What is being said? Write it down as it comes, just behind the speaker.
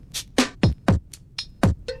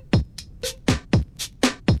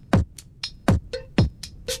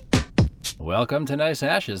Welcome to Nice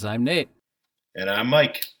Ashes. I'm Nate. And I'm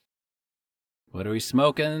Mike. What are we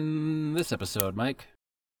smoking this episode, Mike?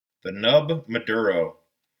 The Nub Maduro.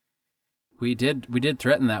 We did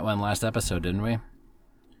threaten that one last episode, didn't we?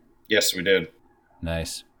 Yes, we did.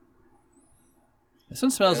 Nice. This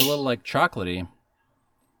one smells a little like chocolatey.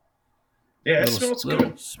 Yeah, it smells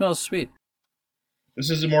good. Smells sweet. This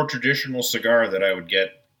is a more traditional cigar that I would get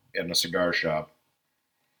in a cigar shop,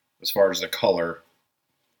 as far as the color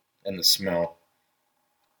and the smell.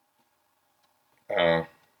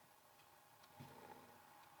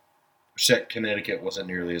 Set Connecticut wasn't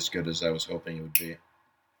nearly as good as I was hoping it would be.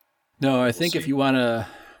 No, I think if we want to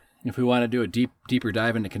do a deeper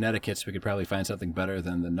dive into Connecticut's, we could probably find something better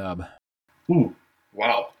than the Nub. Ooh,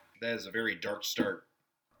 wow. That is a very dark start.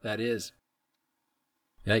 That is.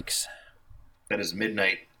 Yikes. That is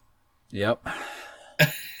midnight. Yep.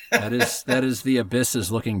 That is the abyss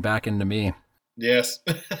is looking back into me. Yes.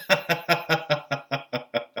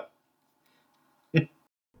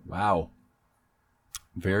 Wow.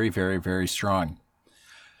 Very, very, very strong.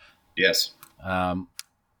 Yes. Well,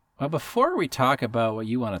 before we talk about what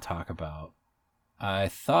you want to talk about, I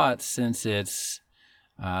thought since it's,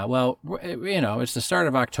 it's the start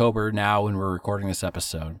of October now when we're recording this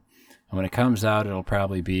episode. And when it comes out, it'll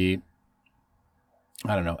probably be,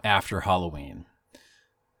 I don't know, after Halloween.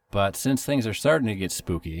 But since things are starting to get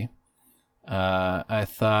spooky, I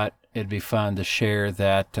thought it'd be fun to share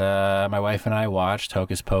that my wife and I watched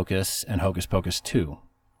Hocus Pocus and Hocus Pocus 2.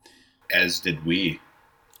 As did we.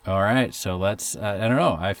 All right, so let's, I don't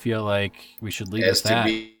know, I feel like we should leave with that.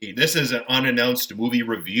 This is an unannounced movie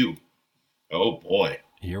review. Oh boy.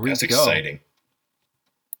 Here we That's go. exciting.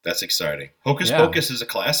 That's exciting. Hocus Pocus is a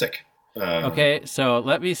classic. Okay, so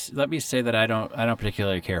let me say that I don't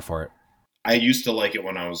particularly care for it. I used to like it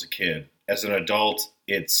when I was a kid. As an adult,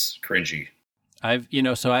 it's cringy. I've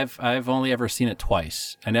only ever seen it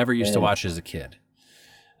twice. I never used to watch it as a kid.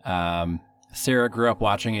 Sarah grew up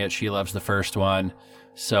watching it. She loves the first one.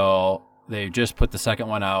 So they just put the second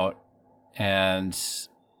one out, and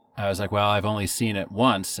I was like, well, I've only seen it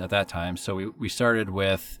once at that time. So we started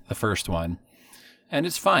with the first one, and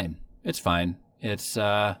it's fine. It's fine. It's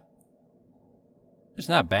not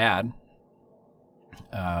bad.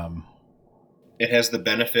 It has the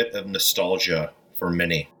benefit of nostalgia for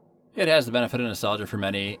many. It has the benefit of nostalgia for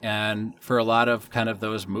many, and for a lot of kind of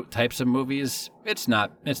those types of movies, it's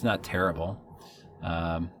not terrible.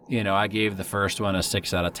 I gave the first one a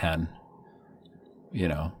 6 out of 10.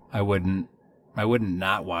 I wouldn't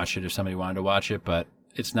not watch it if somebody wanted to watch it, but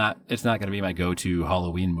it's not going to be my go-to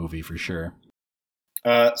Halloween movie for sure.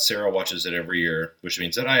 Sarah watches it every year, which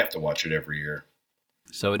means that I have to watch it every year.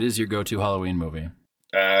 So it is your go-to Halloween movie.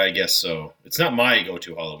 I guess so. It's not my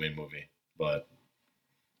go-to Halloween movie, but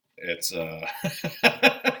it's it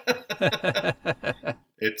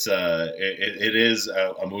is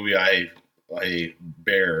a movie I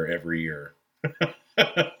bear every year.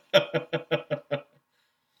 And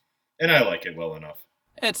I like it well enough.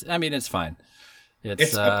 It's fine.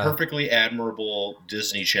 It's a perfectly admirable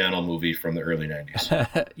Disney Channel movie from the early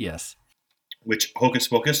 90s. Yes. Which Hocus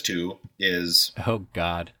Pocus 2 is. Oh,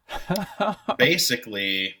 God.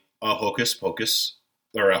 Basically a Hocus Pocus,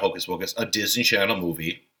 a Disney Channel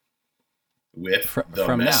movie with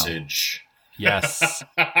the message. Now. Yes.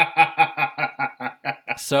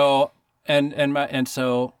 So,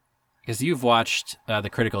 so, because you've watched The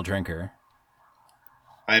Critical Drinker.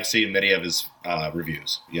 I've seen many of his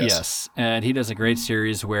reviews. Yes, and he does a great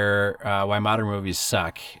series where why modern movies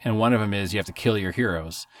suck, and one of them is you have to kill your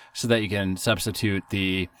heroes so that you can substitute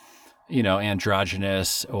the,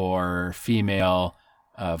 androgynous or female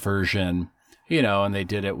version, and they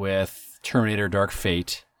did it with Terminator: Dark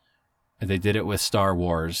Fate. They did it with Star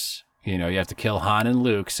Wars. You have to kill Han and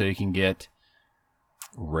Luke so you can get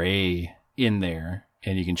Rey in there,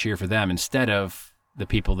 and you can cheer for them instead of the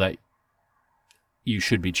people that you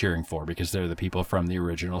should be cheering for because they're the people from the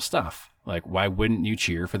original stuff. Like, why wouldn't you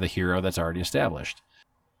cheer for the hero that's already established?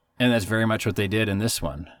 And that's very much what they did in this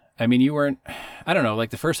one. I mean, you weren't, I don't know,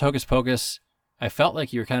 like the first Hocus Pocus, I felt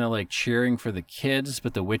like you were kind of like cheering for the kids,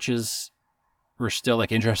 but the witches were still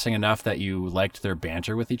like interesting enough that you liked their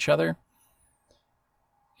banter with each other.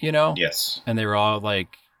 Yes. And they were all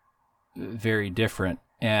like very different.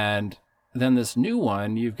 And then this new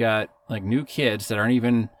one, you've got like new kids that aren't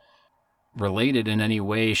even related in any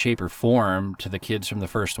way, shape, or form to the kids from the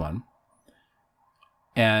first one.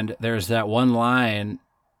 And there's that one line,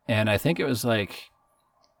 and I think it was one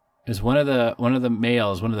of the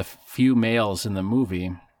males, one of the few males in the movie,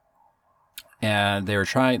 and they were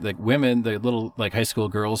trying, like women, the little like high school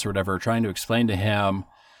girls or whatever, trying to explain to him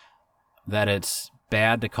that it's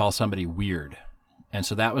bad to call somebody weird. And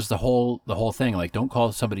so that was the whole thing. Like, don't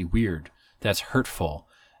call somebody weird. That's hurtful.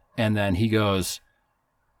 And then he goes,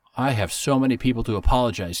 I have so many people to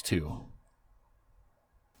apologize to.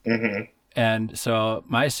 Mm-hmm. And so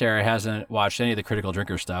my Sarah hasn't watched any of the Critical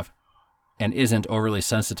Drinker stuff and isn't overly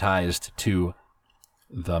sensitized to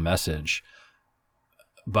the message.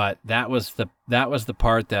 But that was the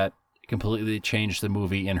part that completely changed the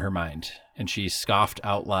movie in her mind. And she scoffed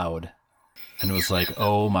out loud and was like,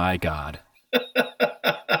 oh my God.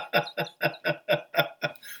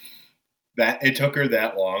 That it took her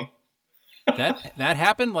that long. That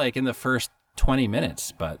happened like in the first 20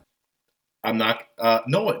 minutes, but I'm not.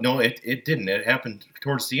 No, it didn't. It happened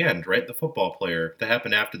towards the end, right? The football player. That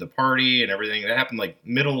happened after the party and everything. That happened like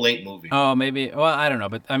late movie. Oh, maybe. Well, I don't know,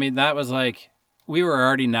 but I mean, that was like we were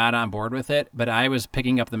already not on board with it, but I was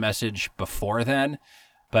picking up the message before then.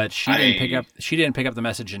 But she didn't pick up the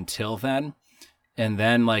message until then, and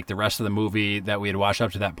then like the rest of the movie that we had watched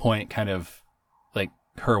up to that point, kind of like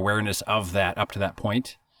her awareness of that up to that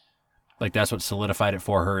point, like that's what solidified it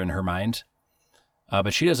for her in her mind.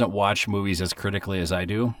 But she doesn't watch movies as critically as I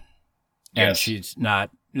do. And Yes. she's not,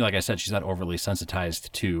 like I said, she's not overly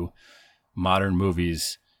sensitized to modern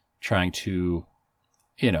movies trying to,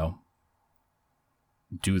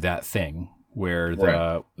 do that thing where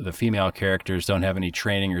the female characters don't have any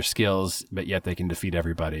training or skills, but yet they can defeat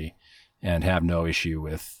everybody and have no issue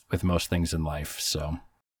with most things in life. So,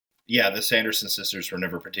 yeah, the Sanderson sisters were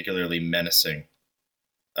never particularly menacing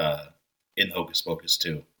in Hocus Pocus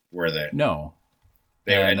 2, were they? no.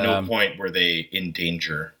 At no point were they in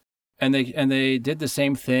danger. And they did the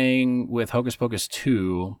same thing with Hocus Pocus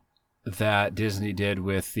 2 that Disney did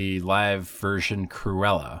with the live version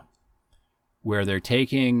Cruella, where they're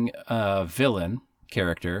taking a villain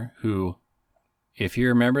character who, if you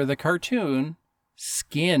remember the cartoon,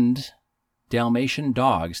 skinned Dalmatian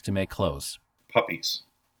dogs to make clothes. Puppies.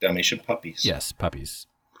 Dalmatian puppies. Yes, puppies.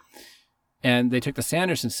 And they took the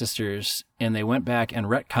Sanderson sisters and they went back and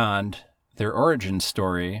retconned their origin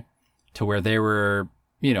story to where they were,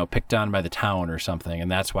 picked on by the town or something, and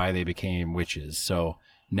that's why they became witches. So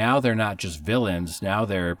now they're not just villains, now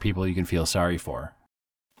they're people you can feel sorry for.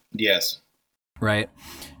 Yes. Right?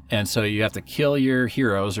 And so you have to kill your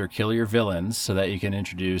heroes or kill your villains so that you can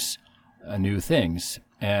introduce new things.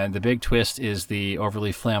 And the big twist is the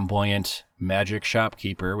overly flamboyant magic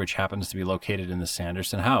shopkeeper, which happens to be located in the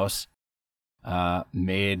Sanderson house,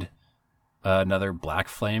 made another black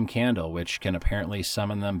flame candle, which can apparently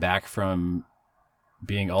summon them back from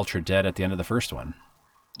being ultra dead at the end of the first one.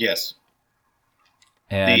 Yes.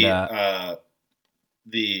 And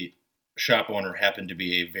the shop owner happened to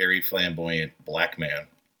be a very flamboyant black man.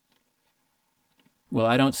 Well,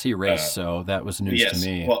 I don't see race, so that was news to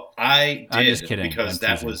me. Well, I did. I'm just kidding. Because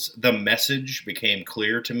that was the message became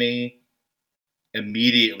clear to me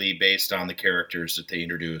immediately based on the characters that they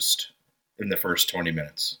introduced in the first 20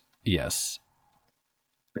 minutes. Yes.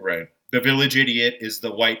 Right. The village idiot is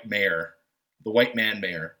the white mayor, the white man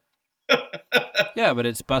mayor. Yeah, but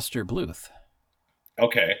it's Buster Bluth.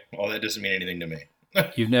 Okay. Well, that doesn't mean anything to me.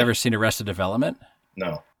 You've never seen Arrested Development?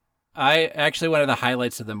 No. I actually, one of the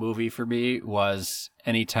highlights of the movie for me was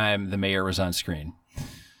anytime the mayor was on screen.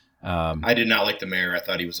 I did not like the mayor. I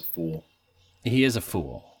thought he was a fool. He is a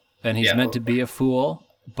fool, and he's meant to be a fool,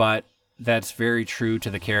 but that's very true to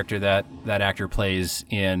the character that actor plays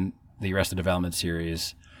in the Arrested Development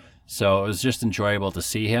series. So it was just enjoyable to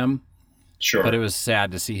see him. Sure. But it was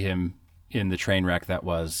sad to see him in the train wreck that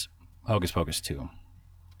was Hocus Pocus 2.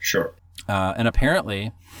 Sure. And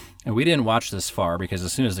apparently, and we didn't watch this far because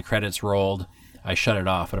as soon as the credits rolled, I shut it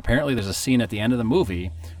off. But apparently there's a scene at the end of the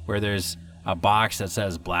movie where there's a box that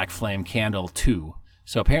says Black Flame Candle 2.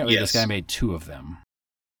 So apparently this guy made 2 of them.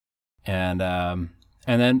 And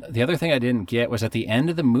then the other thing I didn't get was at the end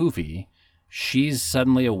of the movie, she's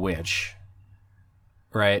suddenly a witch,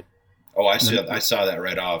 right? Oh, I saw that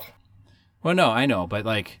right off. Well, no, I know, but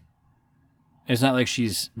like, it's not like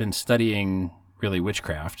she's been studying really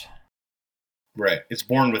witchcraft. Right. It's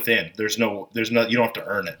born within. There's no, you don't have to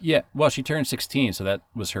earn it. Yeah. Well, she turned 16, so that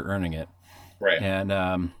was her earning it. Right. And,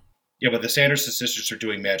 yeah, but the Sanderson sisters are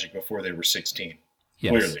doing magic before they were 16.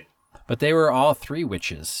 yes. Clearly. But they were all 3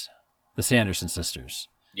 witches, the Sanderson sisters.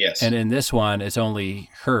 Yes. And in this one, it's only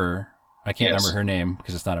her. I can't remember her name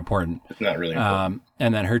because it's not important. It's not really important.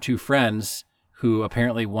 And then her 2 friends, who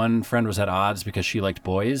apparently one friend was at odds because she liked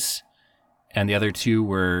boys, and the other 2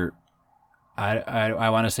 were, I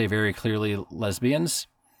want to say very clearly lesbians.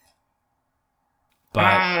 But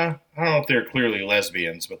I don't know if they're clearly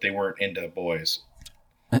lesbians, but they weren't into boys.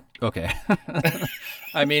 okay.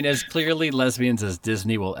 I mean, as clearly lesbians as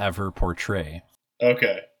Disney will ever portray.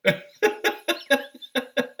 Okay.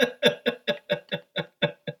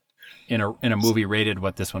 In a movie rated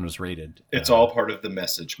what this one was rated. It's all part of the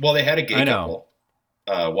message. Well, they had a gay I know.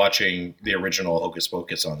 couple watching the original Hocus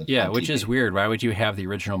Pocus on which TV. is weird. Why would you have the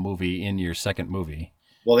original movie in your second movie?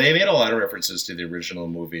 Well, they made a lot of references to the original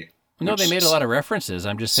movie. No, they made a lot of references.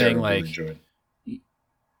 I'm just saying, like,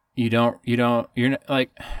 you're not, like,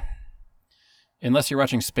 unless you're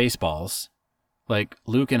watching Spaceballs, like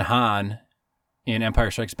Luke and Han in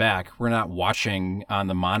Empire Strikes Back, we're not watching on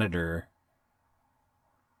the monitor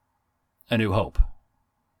A New Hope.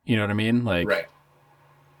 You know what I mean? Like, right.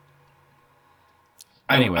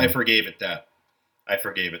 Anyway. I forgave it that.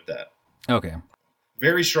 Okay.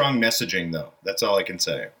 Very strong messaging, though. That's all I can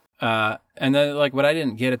say. And then, like, what I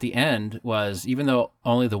didn't get at the end was, even though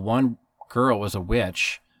only the one girl was a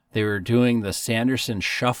witch, they were doing the Sanderson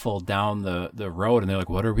shuffle down the road, and they're like,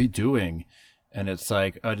 "What are we doing?" And it's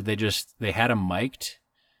like, they had them mic'd,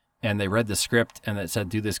 and they read the script, and it said,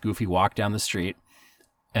 "Do this goofy walk down the street,"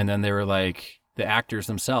 and then they were like, the actors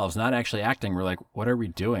themselves, not actually acting, were like, "What are we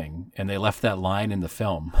doing?" And they left that line in the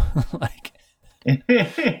film, like,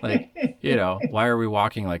 why are we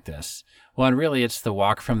walking like this? Well, and really, it's the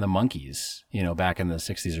walk from the monkeys, back in the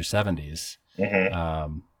 60s or 70s.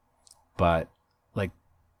 Mm-hmm. But, like,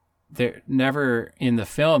 they're never in the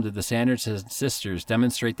film did the Sanderson sisters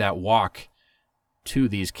demonstrate that walk to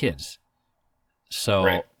these kids. So,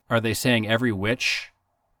 right. Are they saying every witch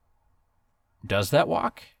does that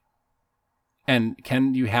walk? And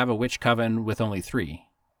can you have a witch coven with only 3?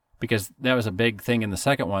 Because that was a big thing in the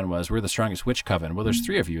second one was, we're the strongest witch coven. Well, there's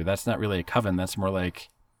 3 of you. That's not really a coven. That's more like,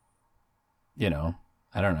 I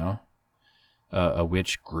don't know, a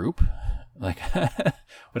witch group, like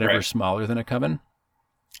whatever, right. Smaller than a coven.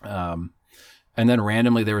 And then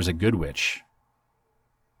randomly there was a good witch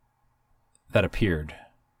that appeared.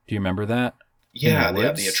 Do you remember that? Yeah,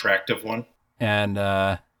 the attractive one.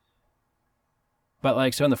 And, but,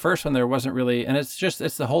 like, so in the first one, there wasn't really, and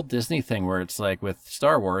it's the whole Disney thing where it's like with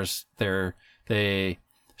Star Wars, they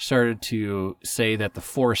started to say that the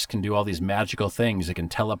Force can do all these magical things. It can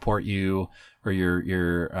teleport you, or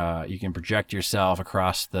you can project yourself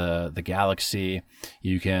across the galaxy.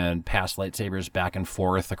 You can pass lightsabers back and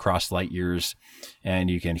forth across light years,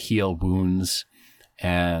 and you can heal wounds,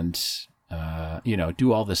 and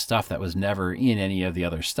do all this stuff that was never in any of the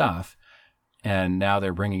other stuff. And now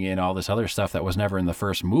they're bringing in all this other stuff that was never in the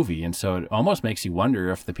first movie. And so it almost makes you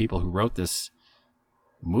wonder if the people who wrote this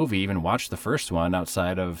movie even watched the first one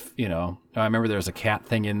outside of, I remember there was a cat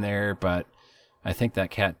thing in there, but I think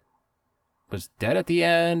that cat was dead at the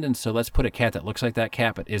end. And so let's put a cat that looks like that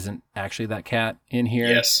cat, but isn't actually that cat in here.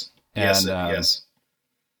 Yes. Yes.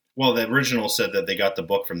 Well, the original said that they got the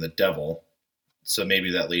book from the devil. So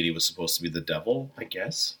maybe that lady was supposed to be the devil, I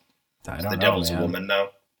guess. I don't know, the devil's man. A woman now.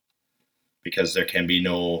 Because there can be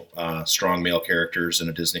no strong male characters in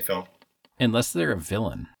a Disney film. Unless they're a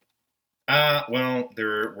villain. Well,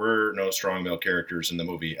 there were no strong male characters in the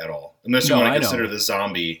movie at all. Unless you want to consider the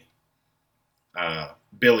zombie,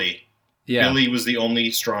 Billy. Yeah. Billy was the only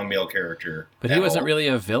strong male character. But he wasn't really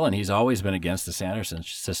a villain. He's always been against the Sanderson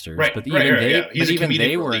sisters. Right, but even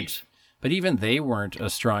they weren't a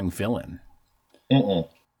strong villain. Uh-uh.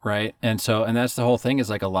 Right. And that's the whole thing is,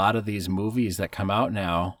 like, a lot of these movies that come out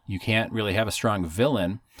now, you can't really have a strong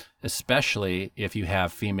villain, especially if you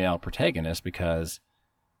have female protagonists, because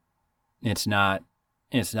it's not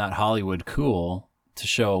Hollywood cool to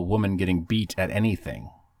show a woman getting beat at anything.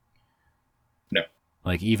 No.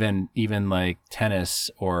 Like even like tennis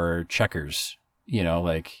or checkers,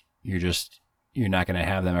 like you're not going to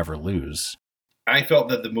have them ever lose. I felt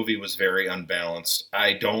that the movie was very unbalanced.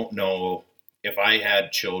 I don't know. If I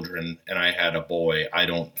had children and I had a boy, I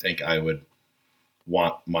don't think I would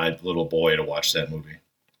want my little boy to watch that movie.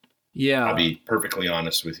 Yeah. I'll be perfectly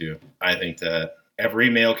honest with you. I think that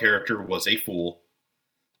every male character was a fool.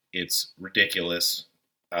 It's ridiculous.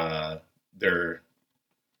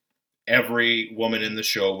 Every woman in the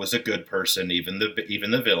show was a good person, even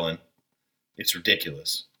the villain. It's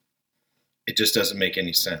ridiculous. It just doesn't make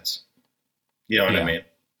any sense. You know what I mean?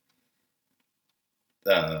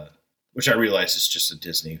 Which I realize is just a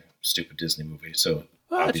stupid Disney movie. So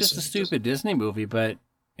it's just a stupid Disney movie, but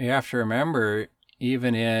you have to remember,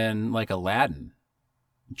 even in, like, Aladdin,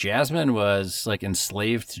 Jasmine was, like,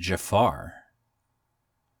 enslaved to Jafar.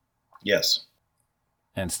 Yes.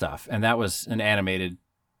 And stuff. And that was an animated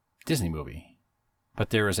Disney movie. But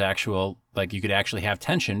there was actual, like, you could actually have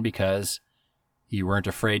tension because you weren't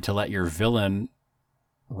afraid to let your villain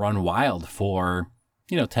run wild for,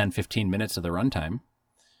 10, 15 minutes of the runtime.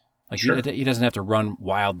 Like, sure. He doesn't have to run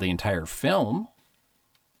wild the entire film,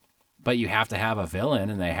 but you have to have a villain,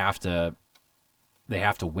 and they have to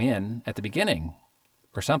win at the beginning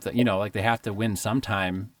or something. You know, like they have to win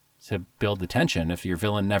sometime to build the tension. If your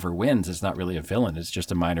villain never wins, it's not really a villain. It's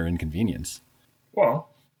just a minor inconvenience. Well,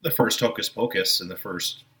 the first Hocus Pocus, in the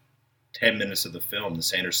first 10 minutes of the film, the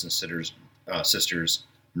Sanderson sisters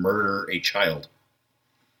murder a child.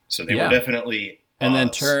 So they were definitely and then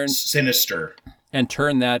turn sinister. And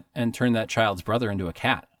turn that child's brother into a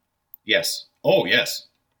cat. Yes. Oh, yes.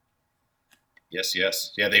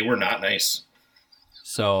 Yes. Yeah, they were not nice.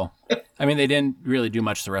 So, I mean, they didn't really do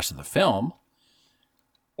much the rest of the film.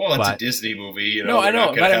 Well, it's a Disney movie, you know. No, I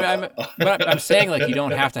know, but I'm saying, like, you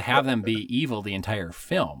don't have to have them be evil the entire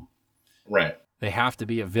film. Right. They have to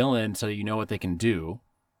be a villain so you know what they can do,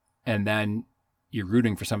 and then you're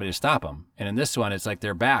rooting for somebody to stop them. And in this one, it's like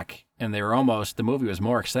they're back, and the movie was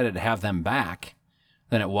more excited to have them back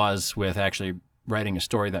than it was with actually writing a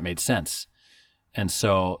story that made sense. And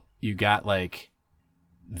so you got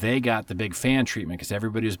they got the big fan treatment because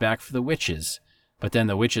everybody was back for the witches, but then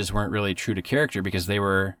the witches weren't really true to character because they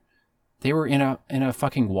were in a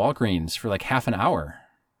fucking Walgreens for like half an hour.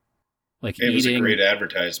 Like it was a great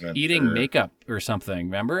advertisement. Eating makeup or something,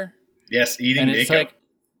 remember? Yes, eating makeup.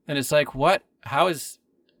 And it's like, what? How is...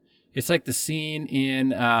 It's like the scene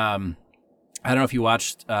in... I don't know if you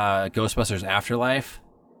watched Ghostbusters Afterlife.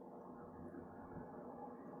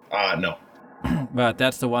 No. But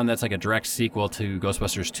that's the one that's like a direct sequel to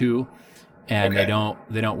Ghostbusters 2. And they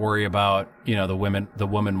don't worry about, you know, the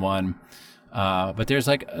woman one. But there's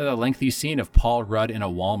like a lengthy scene of Paul Rudd in a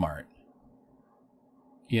Walmart.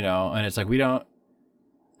 You know, and it's like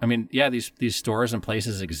these stores and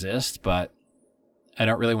places exist, but I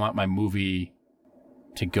don't really want my movie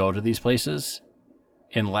to go to these places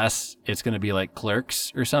unless it's going to be like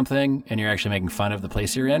Clerks or something and you're actually making fun of the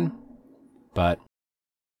place you're in. But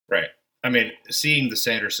right. I mean, seeing the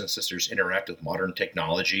Sanderson sisters interact with modern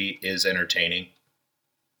technology is entertaining,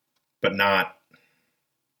 but not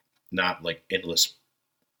like endless.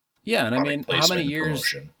 Yeah, and I mean, how many years?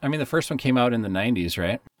 Promotion. I mean, the first one came out in the 90s,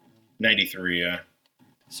 right? 93, yeah.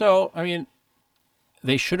 So, I mean,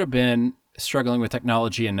 they should have been struggling with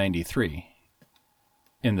technology in 93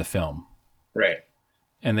 in the film. Right.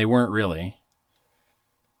 And they weren't really.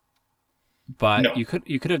 But no.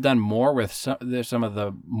 you could have done more with some of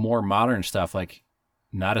the more modern stuff, like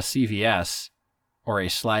not a CVS or a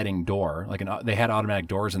sliding door. Like they had automatic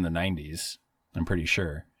doors in the 90s, I'm pretty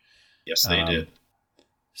sure. Yes, they did.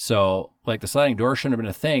 So, like, the sliding door shouldn't have been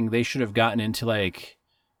a thing. They should have gotten into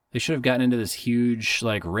this huge,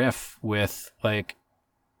 like, riff with, like,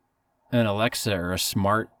 an Alexa or a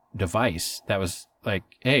smart device that was like,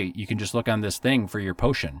 hey, you can just look on this thing for your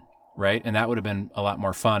potion, right? And that would have been a lot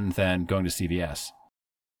more fun than going to CVS.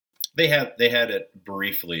 They had it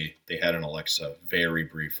briefly. They had an Alexa very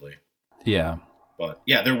briefly. Yeah. But,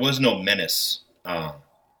 yeah, there was no menace.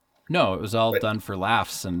 No, it was all done for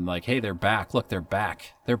laughs and like, hey, they're back. Look, they're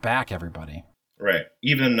back. They're back, everybody. Right.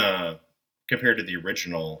 Even compared to the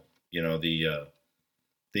original, you know, the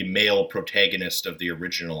male protagonist of the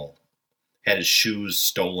original had his shoes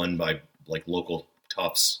stolen by like local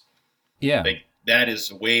toughs. Yeah. Like, that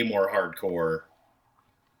is way more hardcore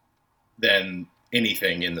than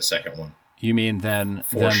anything in the second one. You mean than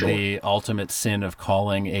the ultimate sin of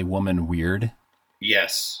calling a woman weird?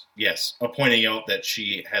 Yes. Pointing out that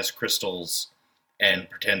she has crystals and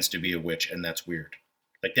pretends to be a witch, and that's weird.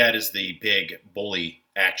 Like, that is the big bully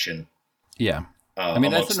action. Yeah. I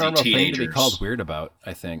mean, that's a normal thing to be called weird about,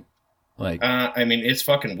 I think. Like, I mean, it's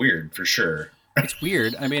fucking weird, for sure. It's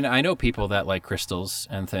weird. I mean, I know people that like crystals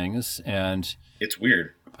and things, and... It's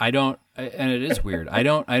weird. I don't, and it is weird. I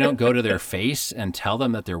don't go to their face and tell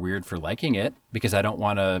them that they're weird for liking it, because I don't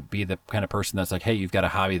want to be the kind of person that's like, hey, you've got a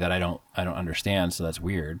hobby that I don't understand, so that's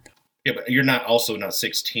weird. Yeah, but you're not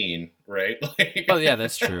 16, right? Oh yeah,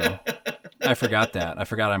 that's true. I forgot that. I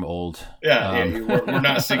forgot I'm old. Yeah, we're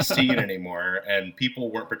not 16 anymore, and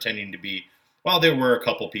people weren't pretending to be. Well, there were a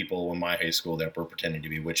couple people in my high school that were pretending to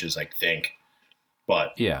be witches, I think.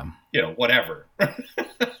 But yeah, you know, whatever.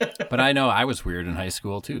 But I know I was weird in high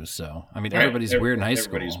school too. So I mean, everybody's weird in high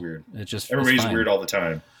school. Everybody's weird. Everybody's weird all the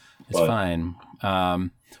time. It's fine. Well,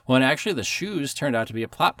 and actually, the shoes turned out to be a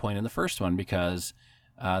plot point in the first one, because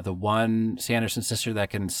the one Sanderson sister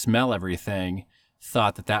that can smell everything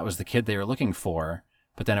thought that was the kid they were looking for,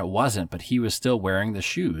 but then it wasn't. But he was still wearing the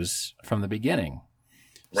shoes from the beginning.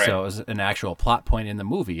 Right. So it was an actual plot point in the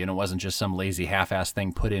movie, and it wasn't just some lazy half-assed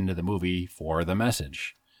thing put into the movie for the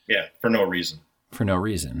message. Yeah, for no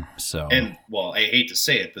reason. So, and well, I hate to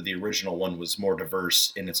say it, but the original one was more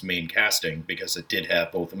diverse in its main casting because it did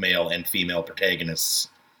have both male and female protagonists.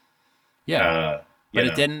 Yeah. But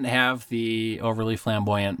it didn't have the overly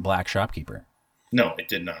flamboyant black shopkeeper. No, it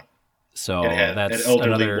did not. So it had that's an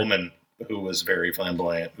elderly another woman who was very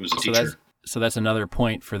flamboyant, who was a teacher. So that's another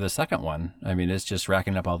point for the second one. I mean, it's just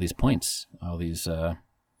racking up all these points, all these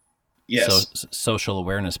social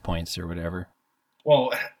awareness points or whatever.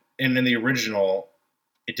 Well, and in the original,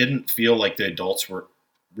 it didn't feel like the adults were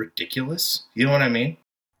ridiculous. You know what I mean?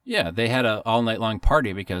 Yeah, they had an all-night-long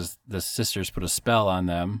party because the sisters put a spell on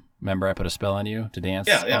them. Remember, I put a spell on you to dance?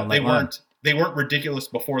 Yeah, they weren't ridiculous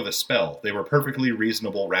before the spell. They were perfectly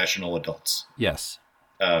reasonable, rational adults. Yes.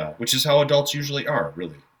 Which is how adults usually are,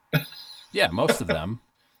 really. Yeah, most of them.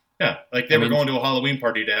 Yeah, like they were going to a Halloween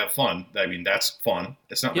party to have fun. I mean, that's fun.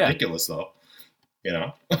 It's not ridiculous, though. You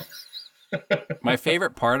know? My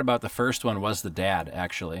favorite part about the first one was the dad,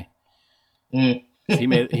 actually. He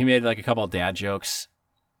made like a couple of dad jokes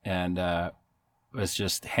and was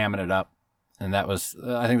just hamming it up. And that was,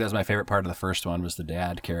 I think that was my favorite part of the first one, was the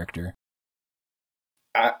dad character.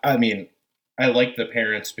 I mean, I liked the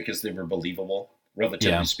parents because they were believable,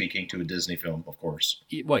 relatively speaking, to a Disney film, of course.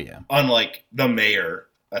 Well, yeah. Unlike the mayor,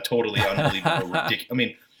 a totally unbelievable, ridiculous. I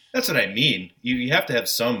mean, that's what I mean. You have to have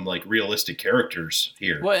some like realistic characters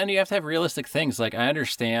here. Well, and you have to have realistic things. Like, I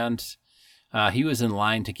understand he was in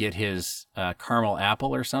line to get his caramel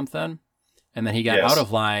apple or something, and then he got out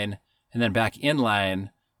of line and then back in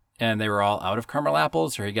line, and they were all out of caramel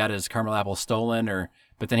apples, or he got his caramel apple stolen,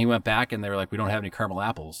 but then he went back and they were like, we don't have any caramel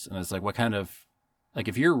apples. And it's like, what kind of, like,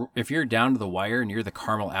 if you're down to the wire and you're the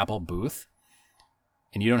caramel apple booth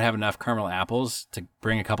and you don't have enough caramel apples to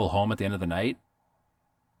bring a couple home at the end of the night,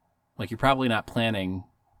 like, you're probably not planning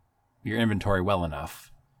your inventory well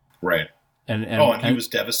enough. Right. And he was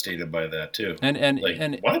devastated by that too. And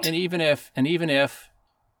what? And even if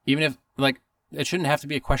like, it shouldn't have to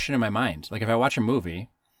be a question in my mind. Like, if I watch a movie,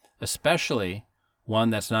 especially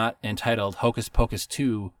one that's not entitled Hocus Pocus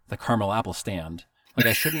 2, The Caramel Apple Stand, like,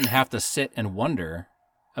 I shouldn't have to sit and wonder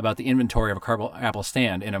about the inventory of a caramel apple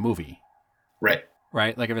stand in a movie. Right.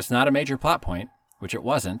 Right? Like, if it's not a major plot point, which it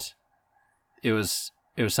wasn't, it was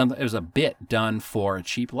a bit done for a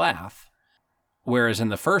cheap laugh. Whereas in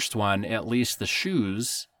the first one, at least the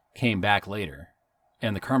shoes came back later,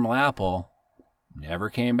 and the caramel apple never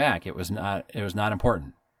came back. It was not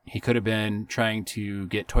important. He could have been trying to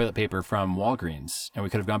get toilet paper from Walgreens, and we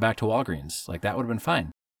could have gone back to Walgreens. Like, that would have been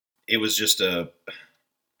fine. It was just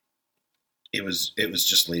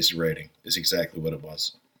just lazy writing, is exactly what it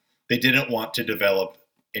was. They didn't want to develop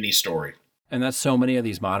any story. And that's so many of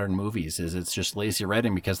these modern movies, is it's just lazy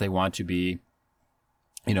writing because they want to be,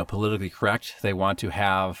 politically correct. They want to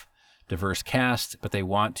have diverse cast, but they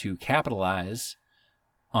want to capitalize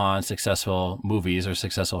on successful movies or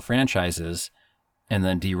successful franchises and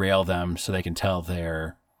then derail them so they can tell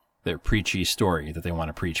their preachy story that they want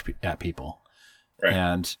to preach at people. Right.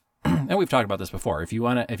 And we've talked about this before. If you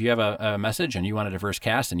have a message and you want a diverse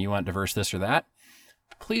cast and you want diverse this or that,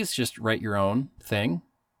 please just write your own thing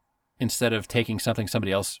instead of taking something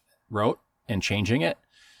somebody else wrote and changing it.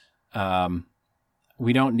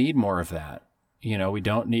 We don't need more of that. We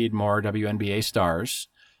don't need more WNBA stars,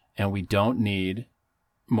 and we don't need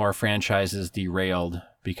more franchises derailed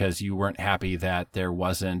because you weren't happy that there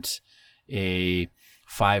wasn't a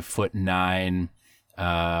 5'9"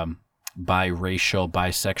 biracial,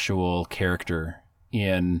 bisexual character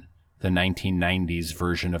in the 1990s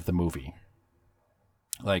version of the movie.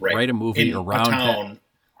 Like, write a movie around a town,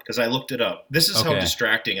 because I looked it up. This is how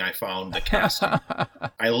distracting I found the casting.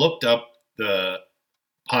 I looked up the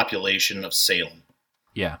population of Salem.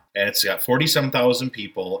 Yeah. And it's got 47,000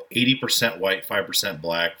 people, 80% white, 5%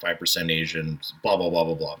 black, 5% Asian, blah, blah, blah,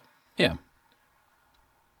 blah, blah. Yeah.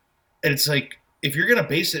 And it's like, if you're going to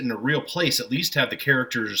base it in a real place, at least have the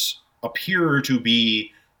characters appear to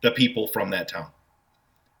be the people from that town.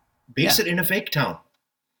 Base it in a fake town.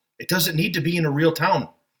 It doesn't need to be in a real town.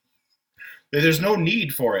 There's no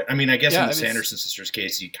need for it. I mean, I guess in the Sanderson sisters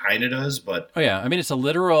case, he kind of does, but... Oh, yeah. I mean, it's a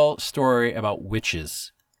literal story about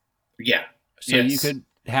witches. Yeah. So you could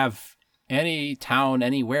have any town,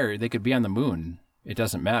 anywhere. They could be on the moon. It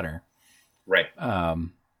doesn't matter. Right.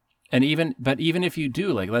 And even if you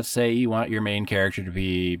do, like, let's say you want your main character to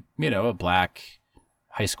be, a black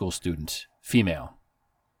high school student, female.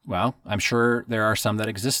 Well, I'm sure there are some that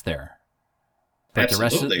exist there. But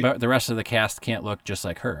the rest of the cast can't look just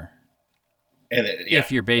like her. And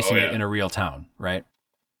if you're basing it in a real town, right?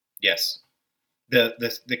 Yes.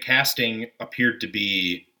 The casting appeared to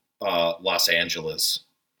be Los Angeles.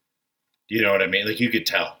 You know what I mean? Like, you could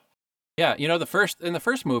tell. Yeah, in the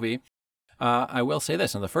first movie, I will say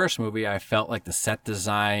this. In the first movie, I felt like the set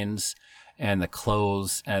designs and the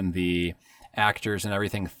clothes and the actors and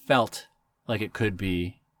everything felt like it could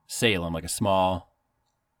be Salem, like a small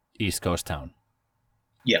East Coast town.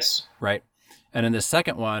 Yes. Right. And in the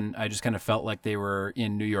second one, I just kind of felt like they were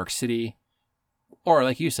in New York City, or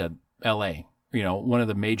like you said, LA, one of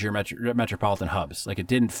the major metropolitan hubs. Like it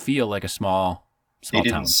didn't feel like a small It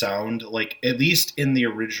didn't town. sound like, at least in the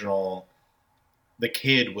original, the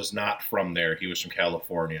kid was not from there. He was from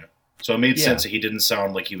California. So it made sense that he didn't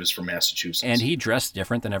sound like he was from Massachusetts. And he dressed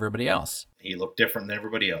different than everybody else. He looked different than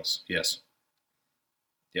everybody else. Yes.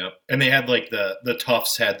 Yep. And they had like the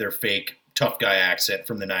toughs had their fake tough guy accent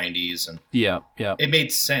from the 90s. And yeah. It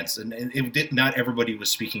made sense. And not everybody was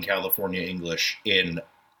speaking California English in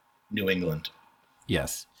New England.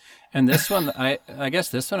 Yes. And this one, I guess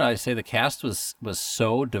this one, I say the cast was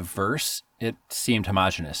so diverse, it seemed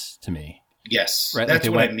homogenous to me. Yes, right? That's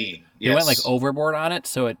what I mean. Yes. They went like overboard on it,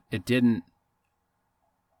 so it didn't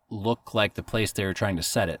look like the place they were trying to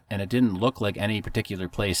set it. And it didn't look like any particular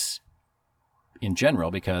place in general,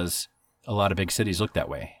 because a lot of big cities look that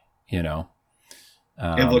way, It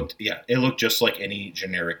looked just like any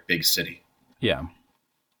generic big city. Yeah.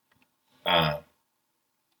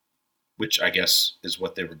 Which I guess is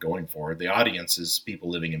what they were going for. The audience is people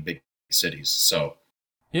living in big cities. So,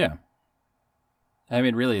 yeah. I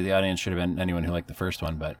mean, really, the audience should have been anyone who liked the first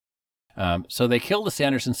one. But so they killed the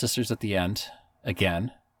Sanderson sisters at the end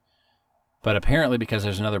again. But apparently, because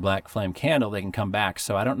there's another black flame candle, they can come back.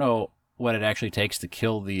 So I don't know what it actually takes to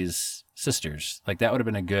kill these sisters. Like that would have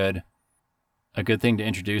been a good thing to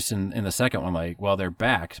introduce in the second one. Like, well, they're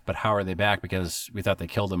back, but how are they back? Because we thought they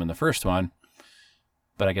killed them in the first one.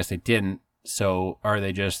 But I guess they didn't. So are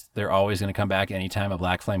they they're always going to come back anytime a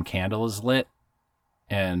black flame candle is lit?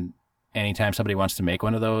 And anytime somebody wants to make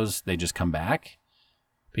one of those, they just come back?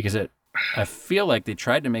 Because I feel like they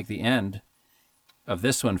tried to make the end of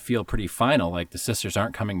this one feel pretty final. Like the sisters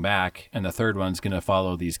aren't coming back and the third one's going to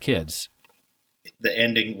follow these kids. The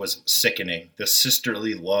ending was sickening. The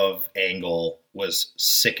sisterly love angle was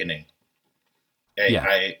sickening.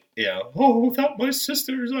 Without my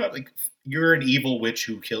sisters, like, you're an evil witch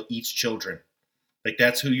who eats children. Like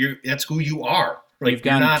that's who you are. Like, you've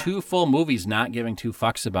gone 2 full movies not giving 2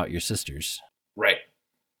 fucks about your sisters. Right.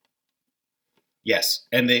 Yes.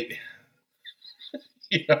 And they,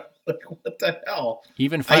 like what the hell?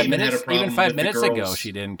 Even 5 minutes ago,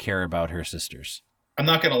 she didn't care about her sisters. I'm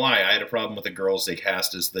not going to lie. I had a problem with the girls they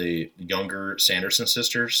cast as the younger Sanderson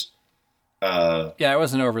sisters. I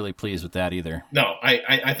wasn't overly pleased with that either. No,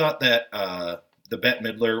 I thought that the Bette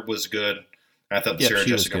Midler was good. I thought Sarah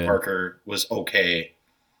Jessica Parker was okay,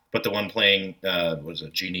 but the one playing was a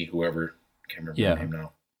Jeannie, whoever, I can't remember her name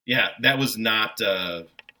now. Yeah, that was not a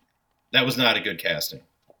good casting,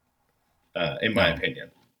 in my opinion.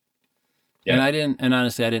 Yeah. And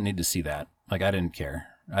honestly, I didn't need to see that. Like, I didn't care.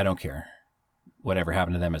 I don't care whatever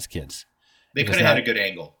happened to them as kids. They could have had a good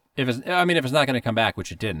angle. If it's not going to come back,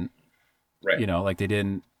 which it didn't. Right. Like they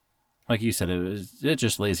didn't, like you said, it's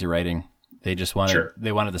just lazy writing. They just wanted,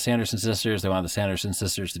 they wanted the Sanderson sisters. They wanted the Sanderson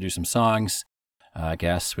sisters to do some songs, I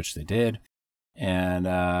guess, which they did. And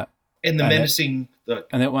they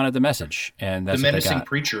wanted the message. And that's the menacing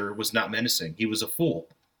preacher was not menacing. He was a fool.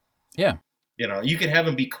 Yeah. You could have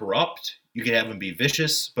him be corrupt. You could have him be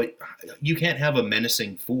vicious, but you can't have a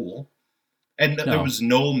menacing fool. And there was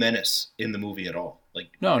no menace in the movie at all. Like,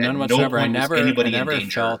 no, none whatsoever. No point was anybody in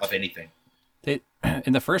danger of anything.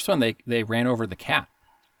 In the first one, they ran over the cat.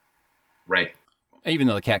 Right. Even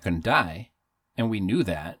though the cat couldn't die, and we knew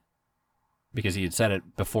that because he had said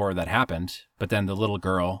it before that happened. But then the little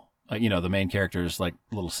girl, the main character's like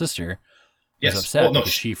little sister, was upset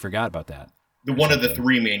because she forgot about that. One of the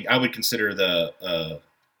 3 main, I would consider the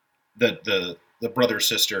brother,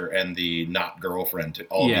 sister, and the not girlfriend to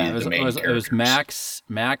all be the main characters. It was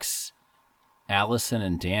Max, Allison,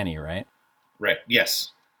 and Danny, right? Right.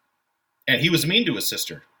 Yes. And he was mean to his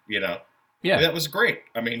sister, Yeah. That was great.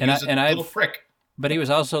 I mean, he was a little prick. But he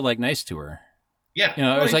was also like nice to her. Yeah.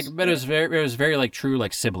 It was like, but it was very like true,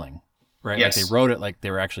 like sibling, right? Yes. Like they wrote it like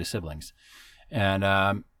they were actually siblings. And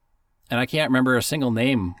I can't remember a single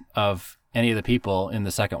name of any of the people in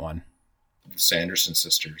the second one. The Sanderson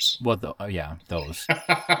sisters. Well, those.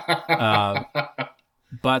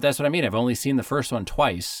 But that's what I mean. I've only seen the first one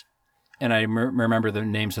twice, and I remember the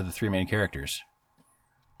names of the 3 main characters.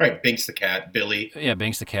 Right, Binks the cat, Billy. Yeah,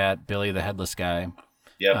 Binks the cat, Billy the headless guy.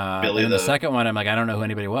 Yeah, Billy. And the second one, I'm like, I don't know who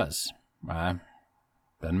anybody was. Doesn't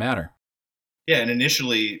matter. Yeah, and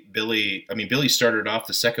initially, Billy started off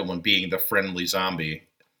the second one being the friendly zombie.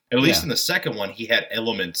 At least in the second one, he had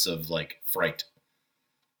elements of, like, fright.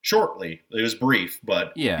 Shortly. It was brief,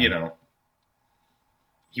 but, he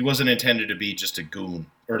wasn't intended to be just a goon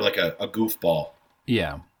or, like, a goofball.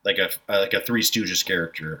 Yeah. like a Three Stooges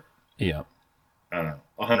character. Yeah. I don't know,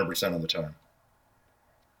 100% of the time.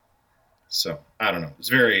 So I don't know. It's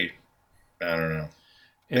very, I don't know.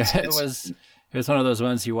 It was one of those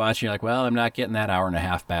ones you watch and you're like, well, I'm not getting that hour and a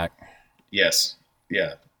half back. Yes,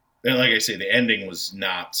 yeah. And like I say, the ending was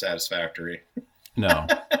not satisfactory. No.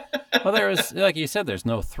 Well, there was, like you said, there's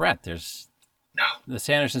no threat. No. The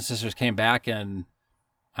Sanderson sisters came back and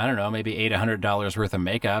I don't know, maybe $800 worth of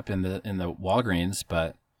makeup in the Walgreens,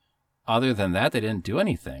 but other than that, they didn't do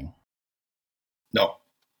anything. No.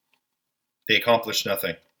 They accomplished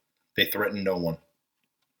nothing. They threatened no one.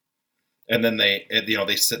 And then they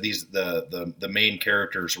said the main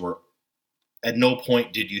characters were, at no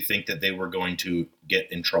point did you think that they were going to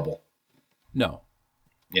get in trouble. No.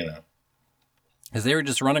 You know. Because they were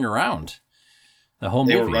just running around the whole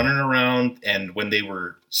movie. They were running around, and when they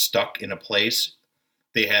were stuck in a place,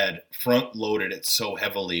 they had front loaded it so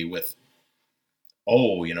heavily with,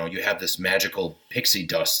 you have this magical pixie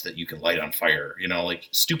dust that you can light on fire. Like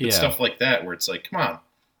stupid stuff like that, where it's like, come on,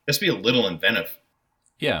 let's be a little inventive.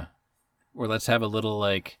 Yeah. Or let's have a little,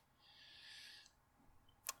 like,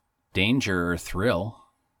 danger or thrill.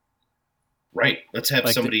 Right. Let's have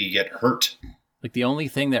somebody get hurt. Like, the only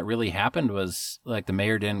thing that really happened was, like, the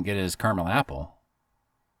mayor didn't get his caramel apple.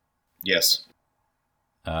 Yes.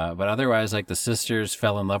 But otherwise, like, the sisters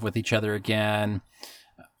fell in love with each other again.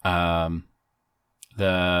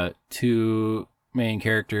 The two main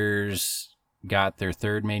characters got their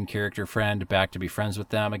third main character friend back to be friends with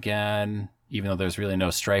them again, even though there's really no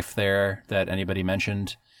strife there that anybody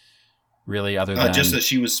mentioned, really, other than... just that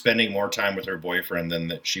she was spending more time with her boyfriend than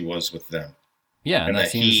that she was with them. Yeah, and that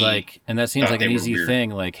seems like an easy thing.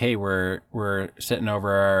 Like, hey, we're sitting over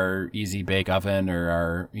our easy bake oven or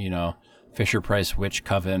our Fisher Price witch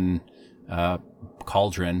coven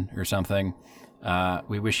cauldron or something.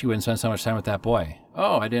 We wish you wouldn't spend so much time with that boy.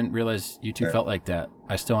 Oh, I didn't realize you two felt like that.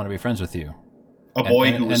 I still want to be friends with you. A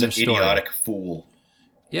boy who was an idiotic fool.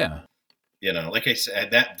 Yeah. Like I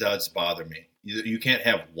said, that does bother me. You can't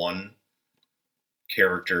have one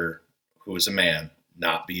character who is a man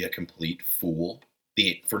not be a complete fool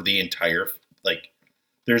for the entire, like,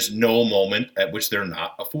 there's no moment at which they're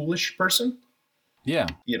not a foolish person. Yeah.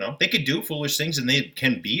 They could do foolish things and they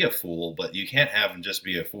can be a fool, but you can't have them just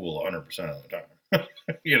be a fool 100% of the time.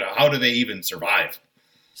 How do they even survive?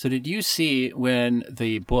 So did you see when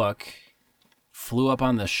the book flew up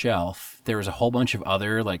on the shelf, there was a whole bunch of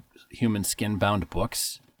other, like, human skin-bound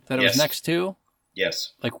books that it was next to?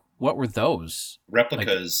 Yes. Like, what were those?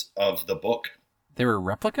 Replicas of the book. They were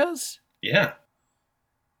replicas? Yeah.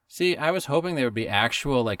 See, I was hoping there would be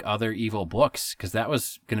actual, like, other evil books, because that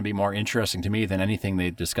was going to be more interesting to me than anything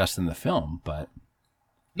they discussed in the film, but...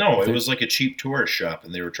 No, it was like a cheap tourist shop,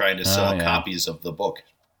 and they were trying to sell copies of the book.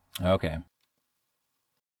 Okay.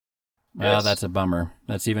 Well, that's a bummer.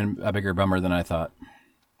 That's even a bigger bummer than I thought.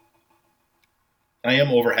 I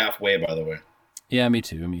am over halfway, by the way. Yeah, me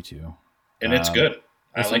too. And it's good.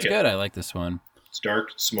 I like it. Good. I like this one. It's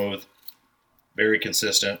dark, smooth, very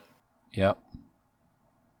consistent. Yep.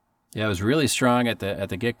 Yeah, it was really strong at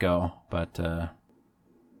the get-go, but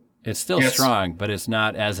it's still strong, but it's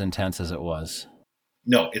not as intense as it was.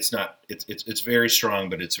 No, it's not. It's very strong,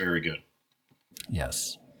 but it's very good.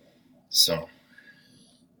 Yes. So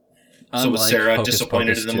was Sarah Hocus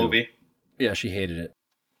disappointed Pocus in the movie? Yeah, she hated it.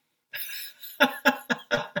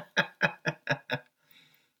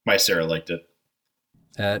 My Sarah liked it.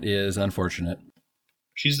 That is unfortunate.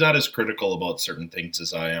 She's not as critical about certain things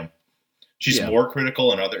as I am. She's more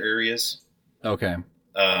critical in other areas. Okay.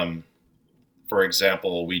 For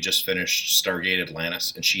example, we just finished Stargate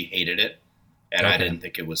Atlantis, and she hated it. And I didn't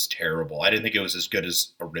think it was terrible. I didn't think it was as good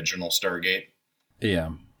as original Stargate.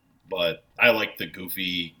 Yeah. But I like the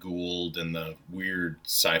goofy Gould and the weird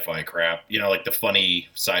sci-fi crap. Like the funny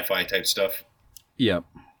sci-fi type stuff. Yep.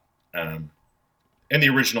 And the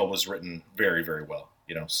original was written very, very well.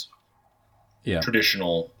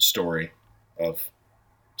 Traditional story of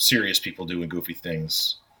serious people doing goofy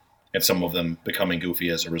things and some of them becoming goofy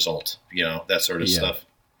as a result. That sort of stuff.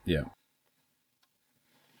 Yeah.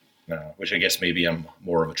 Which I guess maybe I'm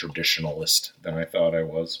more of a traditionalist than I thought I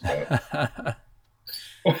was. But...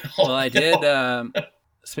 Well, I did,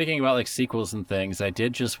 speaking about like sequels and things, I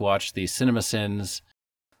did just watch the CinemaSins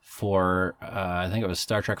for, I think it was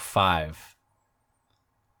Star Trek V.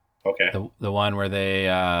 Okay. The one where they,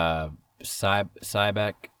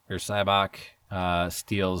 Sybok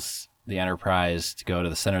steals the Enterprise to go to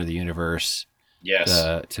the center of the universe.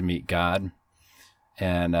 Yes. To meet God.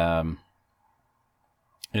 And, I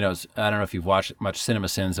don't know if you've watched much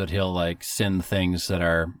CinemaSins, but he'll like sin things that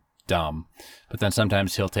are dumb. But then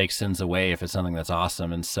sometimes he'll take sins away if it's something that's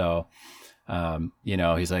awesome. And so,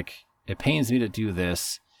 he's like, it pains me to do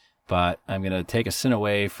this, but I'm going to take a sin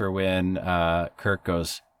away for when Kirk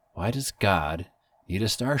goes, why does God need a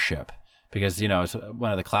starship? Because, it's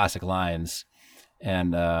one of the classic lines.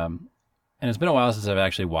 And it's been a while since I've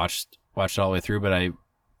actually watched it all the way through, but I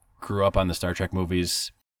grew up on the Star Trek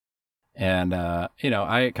movies. And,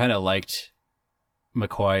 I kind of liked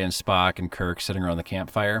McCoy and Spock and Kirk sitting around the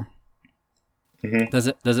campfire. Mm-hmm.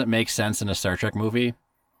 Does it make sense in a Star Trek movie?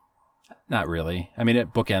 Not really. I mean,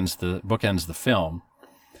 it bookends the film.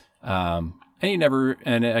 And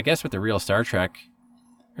I guess with the real Star Trek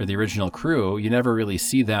or the original crew, you never really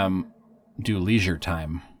see them do leisure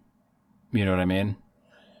time. You know what I mean?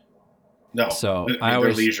 No. So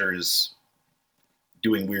their leisure is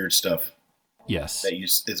doing weird stuff. Yes. That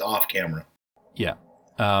is off camera. Yeah.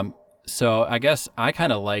 So I guess I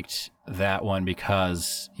kind of liked that one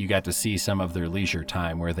because you got to see some of their leisure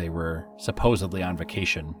time where they were supposedly on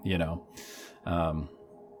vacation,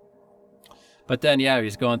 But then,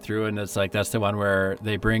 he's going through and it's like, that's the one where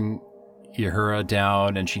they bring Uhura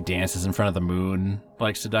down and she dances in front of the moon,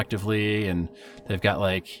 like seductively. And they've got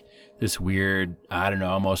like this weird, I don't know,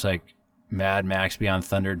 almost like Mad Max Beyond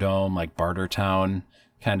Thunderdome, like Bartertown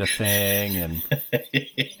kind of thing.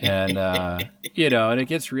 And it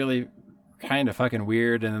gets really kind of fucking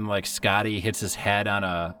weird. And then like Scotty hits his head on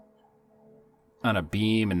a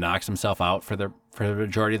beam and knocks himself out for the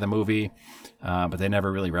majority of the movie. But they never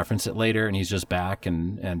really reference it later, and he's just back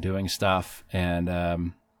and doing stuff. And,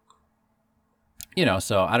 so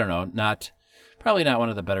I don't know, probably not one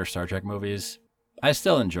of the better Star Trek movies. I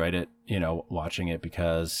still enjoyed it, watching it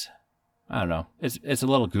because, I don't know, it's a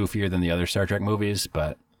little goofier than the other Star Trek movies,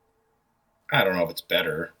 but. I don't know if it's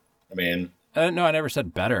better. I mean. No, I never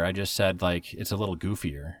said better. I just said, like, it's a little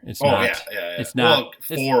goofier. It's not. Yeah. It's not.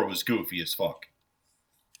 Well, 4 was goofy as fuck.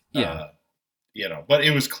 Yeah. But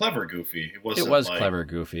it was clever goofy. It wasn't. It was clever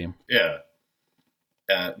goofy. Yeah.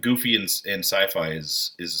 Goofy and sci-fi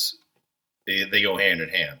is they go hand in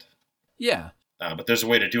hand. Yeah. But there's a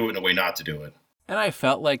way to do it and a way not to do it. And I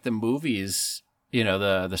felt like the movies,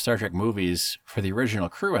 the Star Trek movies for the original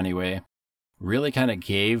crew anyway, really kind of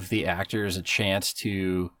gave the actors a chance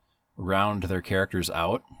to round their characters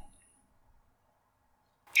out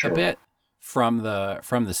a bit from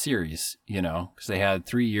the series, because they had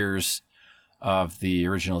 3 years of the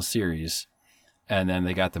original series, and then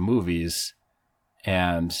they got the movies,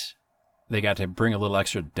 and they got to bring a little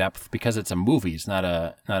extra depth because it's a movie, it's not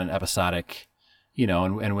an episodic,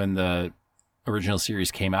 and when the original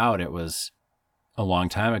series came out, it was a long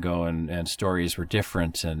time ago, and stories were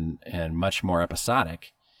different and much more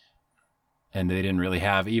episodic, and they didn't really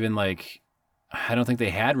have even like, I don't think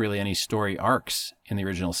they had really any story arcs in the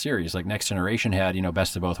original series. Like Next Generation had,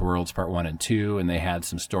 Best of Both Worlds Part 1 and 2, and they had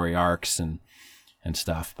some story arcs and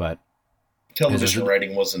stuff, but television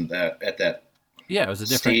writing wasn't that at that. Yeah, it was a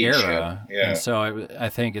different era. Yeah. And so I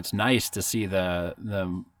think it's nice to see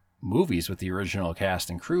the movies with the original cast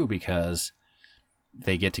and crew because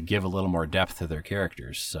they get to give a little more depth to their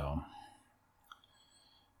characters. So,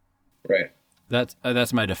 right.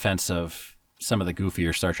 That's my defense of some of the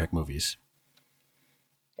goofier Star Trek movies.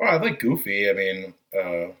 Well, I like goofy. I mean,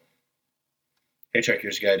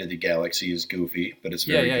 Hitchhiker's Guide to the Galaxy is goofy, but it's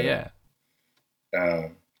very good. Yeah.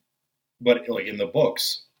 But like in the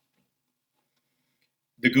books,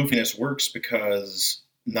 the goofiness works because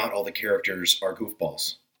not all the characters are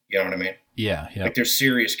goofballs. You know what I mean? Yeah. Like there's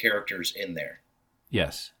serious characters in there.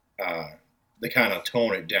 Yes. They kind of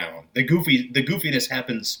tone it down. The goofiness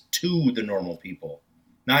happens to the normal people.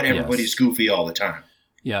 Not everybody's goofy all the time.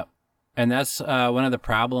 Yeah. And that's one of the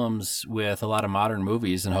problems with a lot of modern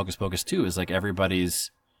movies, and Hocus Pocus 2 is like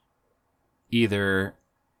everybody's either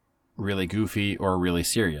really goofy or really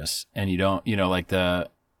serious. And you don't, like the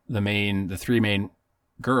three main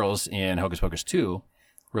girls in Hocus Pocus 2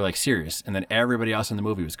 were like serious. And then everybody else in the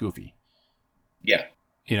movie was goofy. Yeah.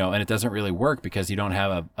 And it doesn't really work because you don't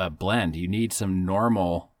have a blend. You need some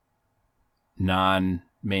normal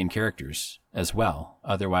non-main characters as well.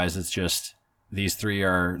 Otherwise, it's just these three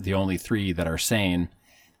are the only three that are sane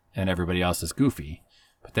and everybody else is goofy.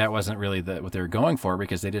 But that wasn't really what they were going for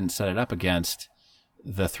because they didn't set it up against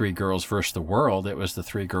the three girls versus the world. It was the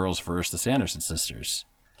three girls versus the Sanderson sisters.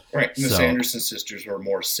 Right. And the Sanderson sisters were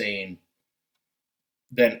more sane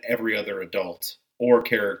than every other adult or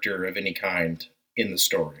character of any kind in the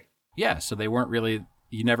story. Yeah. So they weren't really,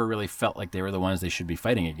 you never really felt like they were the ones they should be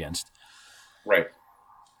fighting against. Right.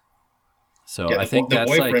 So I think the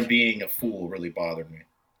that's boyfriend like, being a fool really bothered me.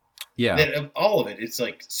 Yeah. That, all of it, it's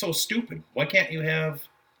like so stupid. Why can't you have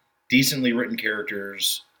decently written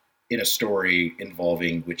characters in a story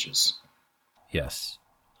involving witches. Yes.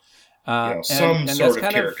 Some And sort of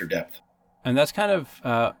character depth. And that's kind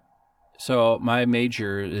of, so my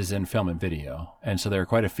major is in film and video. And so there are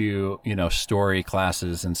quite a few, story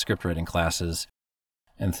classes and script writing classes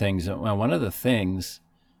and things. And one of the things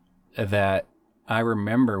that I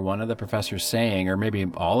remember one of the professors saying, or maybe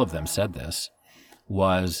all of them said this,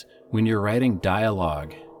 was when you're writing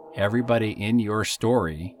dialogue, everybody in your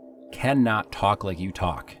story cannot talk like you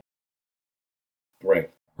talk.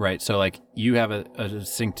 Right. So like you have a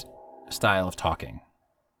distinct style of talking,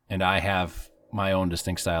 and I have my own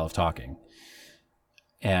distinct style of talking.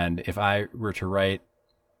 And if I were to write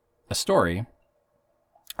a story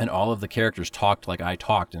and all of the characters talked like I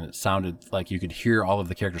talked, and it sounded like you could hear all of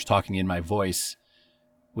the characters talking in my voice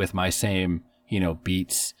with my same,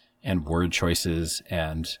 beats and word choices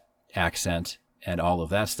and accent and all of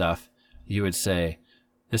that stuff, you would say,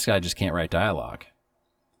 this guy just can't write dialogue.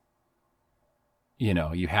 You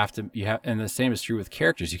have, and the same is true with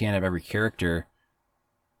characters. You can't have every character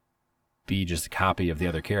be just a copy of the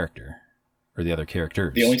other character or the other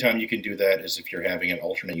characters. The only time you can do that is if you're having an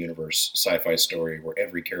alternate universe sci-fi story where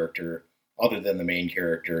every character, other than the main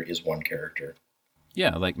character, is one character.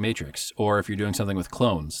 Yeah, like Matrix. Or if you're doing something with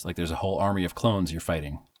clones, like there's a whole army of clones you're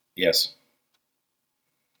fighting. Yes.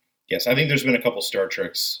 Yes, I think there's been a couple Star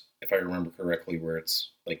Treks, if I remember correctly, where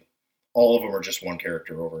it's like all of them are just one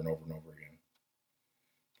character over and over and over again.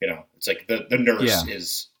 It's like the nurse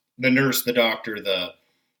is the nurse, the doctor, the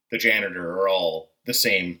janitor are all the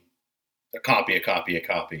same, a copy.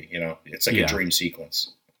 It's like a dream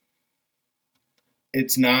sequence.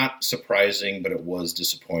 It's not surprising, but it was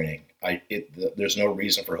disappointing. There's no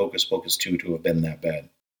reason for Hocus Pocus 2 to have been that bad.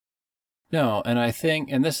 No, and I think,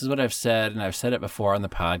 and this is what I've said, and I've said it before on the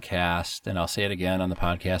podcast, and I'll say it again on the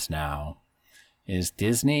podcast now, is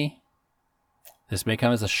Disney, this may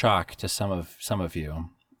come as a shock to some of you,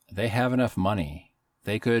 they have enough money.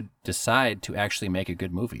 They could decide to actually make a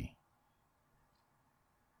good movie.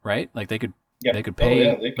 Right? Like they could pay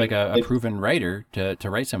a proven writer to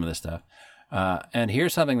write some of this stuff. And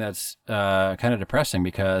here's something that's kind of depressing,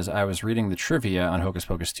 because I was reading the trivia on Hocus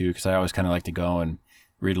Pocus 2, because I always kind of like to go and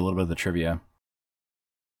read a little bit of the trivia.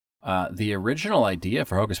 The original idea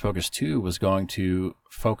for Hocus Pocus 2 was going to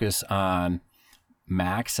focus on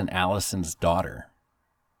Max and Allison's daughter.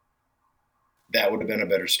 That would have been a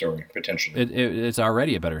better story, potentially. It's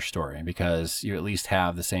already a better story, because you at least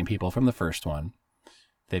have the same people from the first one.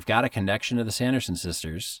 They've got a connection to the Sanderson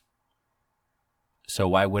sisters. So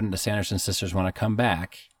why wouldn't the Sanderson sisters want to come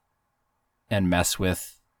back and mess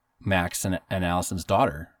with Max and Allison's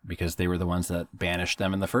daughter? Because they were the ones that banished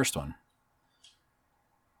them in the first one.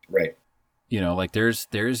 Right. Like there's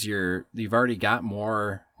you've already got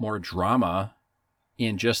more drama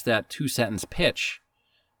in just that 2-sentence pitch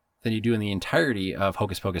than you do in the entirety of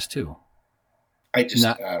Hocus Pocus 2. I don't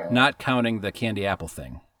know. Not counting the candy apple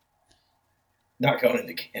thing. Not counting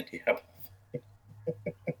the candy apple.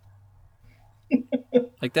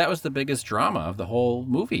 Like that was the biggest drama of the whole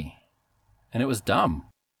movie, and it was dumb.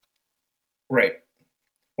 Right.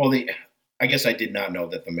 Well, I guess I did not know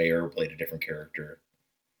that the mayor played a different character.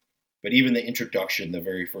 But even the introduction, the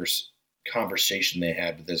very first conversation they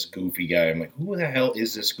had with this goofy guy, I'm like, who the hell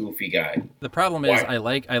is this goofy guy? The problem is I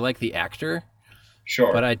like the actor.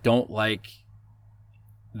 Sure. But I don't like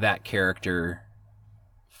that character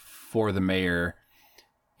for the mayor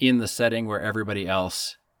in the setting where everybody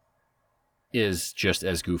else is just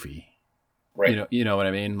as goofy. Right. You know what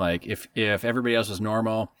I mean? Like if everybody else was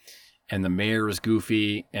normal and the mayor was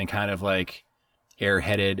goofy and kind of like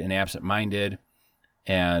airheaded and absent-minded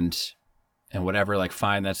and whatever, like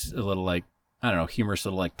fine, that's a little like, I don't know, humorous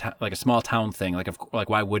little like a small town thing. Like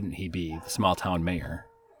why wouldn't he be the small town mayor?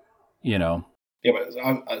 Yeah,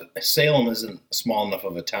 but Salem isn't small enough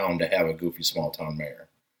of a town to have a goofy small town mayor.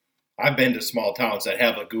 I've been to small towns that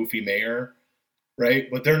have a goofy mayor, right?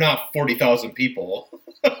 But they're not 40,000 people.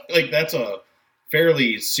 Like that's a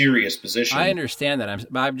fairly serious position. I understand that.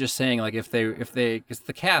 I'm just saying, like if they, because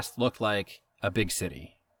the cast looked like a big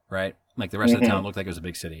city, right? Like the rest of the town looked like it was a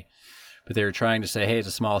big city, but they were trying to say, hey, it's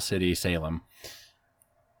a small city, Salem.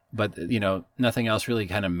 But nothing else really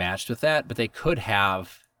kind of matched with that. But they could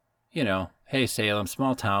have, hey, Salem,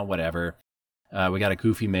 small town, whatever. We got a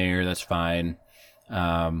goofy mayor, that's fine.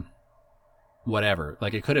 Whatever.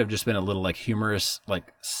 Like it could have just been a little like humorous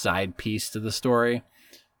like side piece to the story,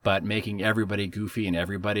 but making everybody goofy and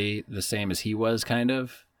everybody the same as he was, kind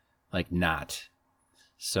of like not.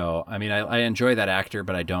 So I mean, I enjoy that actor,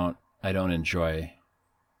 but I don't enjoy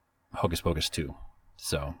Hocus Pocus 2.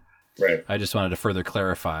 So right. I just wanted to further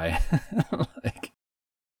clarify.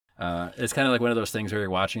 It's kind of like one of those things where you're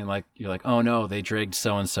watching and like you're like, oh no, they dragged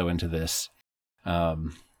so and so into this,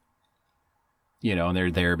 and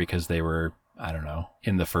they're there because they were, I don't know,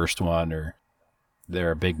 in the first one, or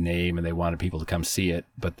they're a big name and they wanted people to come see it,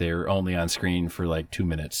 but they're only on screen for like 2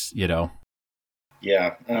 minutes. Yeah.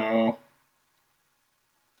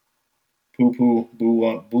 Poo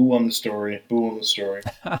boo on the story. Boo on the story.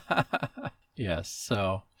 Yes.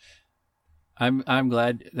 So I'm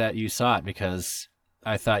glad that you saw it, because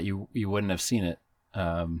I thought you wouldn't have seen it.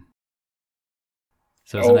 So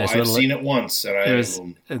it's a nice I've seen it once,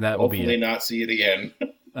 and that will hopefully not see it again.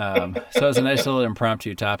 So it's a nice little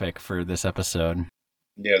impromptu topic for this episode.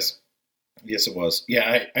 Yes, it was.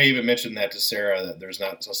 Yeah, I even mentioned that to Sarah, that there's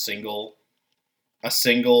not a single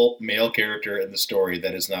male character in the story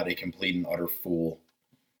that is not a complete and utter fool.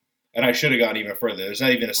 And I should have gone even further. There's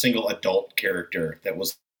not even a single adult character that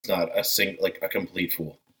was not a complete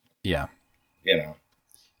fool. Yeah. I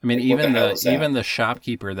mean, even the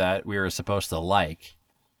shopkeeper that we were supposed to like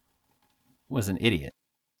was an idiot.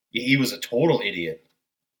 He was a total idiot.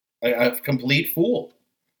 A complete fool.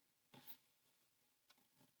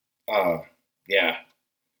 Yeah.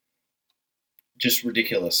 Just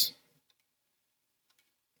ridiculous.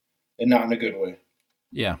 And not in a good way.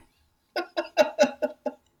 Yeah.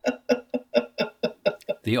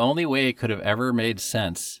 The only way it could have ever made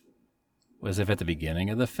sense was if at the beginning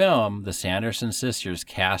of the film, the Sanderson sisters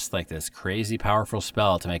cast like this crazy powerful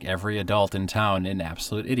spell to make every adult in town an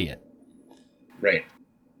absolute idiot. Right.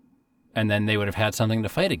 And then they would have had something to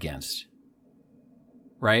fight against.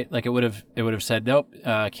 Right? Like it would have said, nope,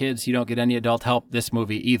 kids, you don't get any adult help this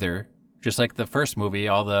movie either. Just like the first movie,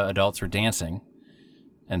 all the adults were dancing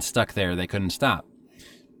and stuck there. They couldn't stop.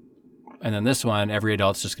 And then this one, every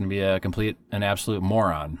adult's just going to be an absolute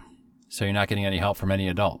moron. So you're not getting any help from any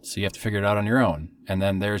adult. So you have to figure it out on your own. And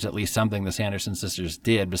then there's at least something the Sanderson sisters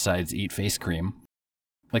did besides eat face cream.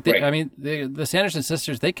 Like, right. I mean, the Sanderson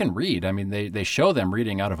sisters, they can read. I mean, they show them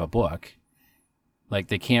reading out of a book. Like,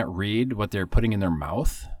 they can't read what they're putting in their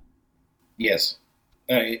mouth. Yes.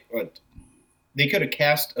 They could have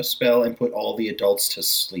cast a spell and put all the adults to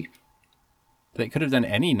sleep. They could have done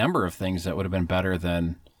any number of things that would have been better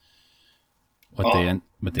than what they did.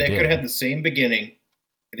 They could have had the same beginning.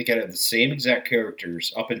 They could have the same exact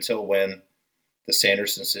characters up until when the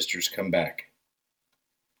Sanderson sisters come back.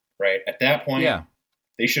 Right? At that point, yeah.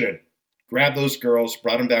 They should have grabbed those girls,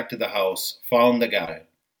 brought them back to the house, found the guy,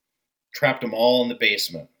 trapped them all in the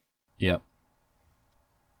basement. Yep.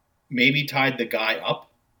 Maybe tied the guy up.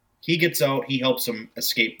 He gets out. He helps him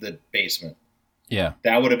escape the basement. Yeah.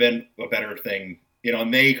 That would have been a better thing.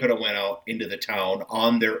 And they could have went out into the town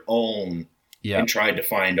on their own. Yeah. And tried to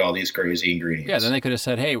find all these crazy ingredients. Yeah, then they could have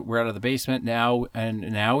said, hey, we're out of the basement now, and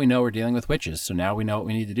now we know we're dealing with witches. So now we know what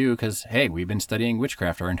we need to do because, hey, we've been studying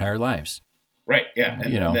witchcraft our entire lives. Right, yeah.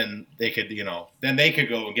 And then they could, then they could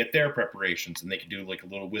go and get their preparations, and they could do like a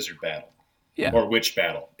little wizard battle. Yeah. Or witch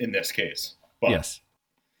battle in this case. But, yes.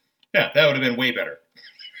 Yeah, that would have been way better.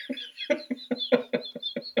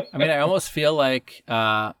 I mean, I almost feel like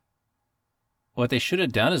what they should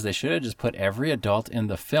have done is they should have just put every adult in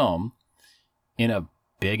the film in a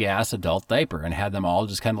big ass adult diaper and had them all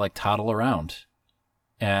just kind of like toddle around,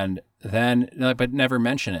 and then but never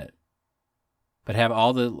mention it, but have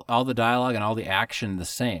all the dialogue and all the action the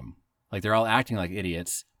same. Like they're all acting like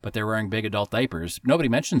idiots, but they're wearing big adult diapers. Nobody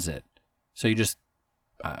mentions it, so you just,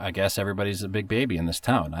 I guess everybody's a big baby in this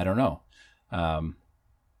town. I don't know.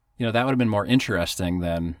 That would have been more interesting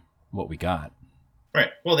than what we got. Right.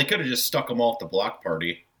 Well, they could have just stuck them all at the block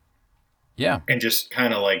party. Yeah. And just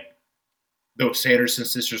kind of like. Those Sanderson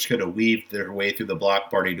sisters could have weaved their way through the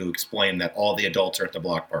block party to explain that all the adults are at the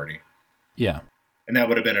block party. Yeah. And that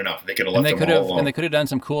would have been enough. They could have left them all alone. And they could have done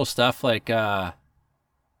some cool stuff like,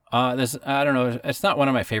 this, I don't know, it's not one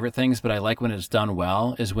of my favorite things, but I like when it's done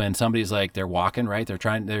well, is when somebody's like, they're walking, right?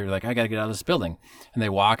 They're like, I got to get out of this building. And they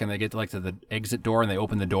walk and they get to the exit door and they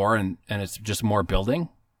open the door and it's just more building,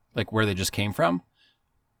 like where they just came from.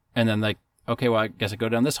 And then like, okay, well, I guess I go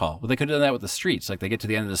down this hall. Well, they could have done that with the streets. Like they get to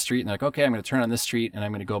the end of the street and they're like, okay, I'm going to turn on this street and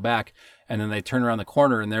I'm going to go back. And then they turn around the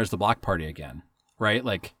corner and there's the block party again, right?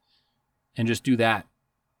 Like, and just do that.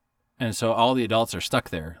 And so all the adults are stuck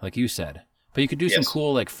there, like you said. But you could do some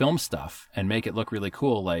cool like film stuff and make it look really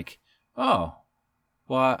cool. Like, oh,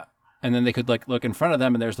 well, and then they could like look in front of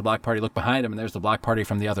them and there's the block party, look behind them and there's the block party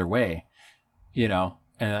from the other way, and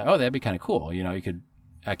oh, that'd be kind of cool.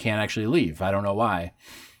 I can't actually leave. I don't know why.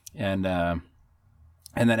 And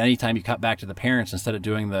then anytime you cut back to the parents, instead of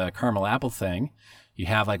doing the caramel apple thing, you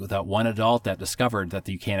have like that one adult that discovered that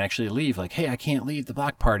you can't actually leave. Like, hey, I can't leave the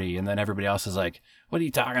block party. And then everybody else is like, what are you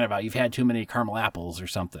talking about? You've had too many caramel apples or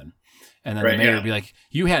something. And then the mayor would be like,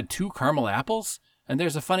 you had 2 caramel apples? And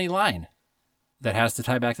there's a funny line that has to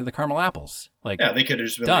tie back to the caramel apples. Like, yeah, they could have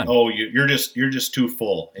just been done. like, oh, you're just too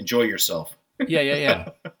full. Enjoy yourself. Yeah.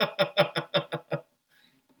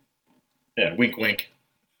 Yeah, wink, wink.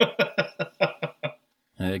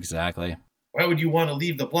 Exactly. Why would you want to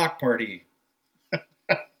leave the block party?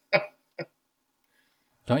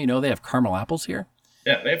 Don't you know they have caramel apples here?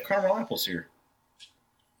 Yeah, they have caramel apples here.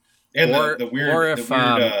 And the weird,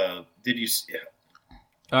 did you? Yeah.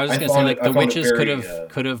 I was just gonna say, like, the witches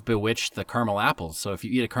could have bewitched the caramel apples. So if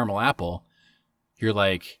you eat a caramel apple, you're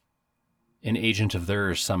like an agent of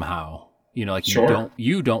theirs somehow. You know, like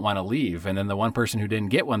you don't want to leave. And then the one person who didn't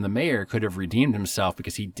get one, the mayor, could have redeemed himself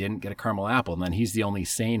because he didn't get a caramel apple, and then he's the only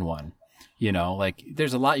sane one. You know, like,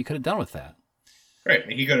 there's a lot you could have done with that. Right.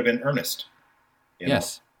 He could have been earnest.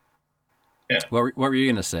 Yes. Yeah. What were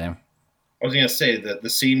you gonna say? I was gonna say that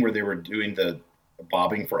the scene where they were doing the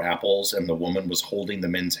bobbing for apples and the woman was holding the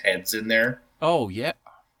men's heads in there. Oh yeah.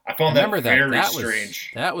 I found that very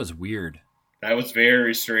strange. That was weird. That was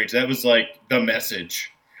very strange. That was like the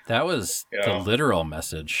message. That was the literal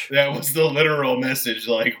message. That was the literal message.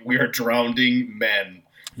 Like, we are drowning men.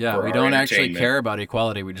 Yeah, we don't actually care about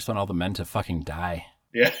equality. We just want all the men to fucking die.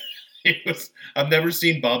 Yeah. I've never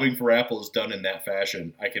seen bobbing for apples done in that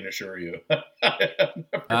fashion, I can assure you.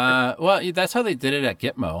 Well, that's how they did it at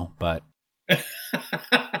Gitmo, but...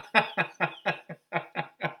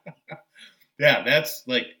 Yeah, that's,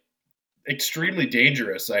 like, extremely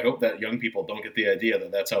dangerous. I hope that young people don't get the idea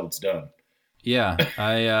that that's how it's done. Yeah,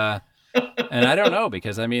 and I don't know,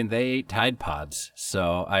 because, I mean, they ate Tide Pods,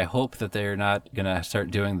 so I hope that they're not going to start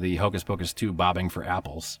doing the Hocus Pocus 2 bobbing for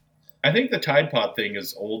apples. I think the Tide Pod thing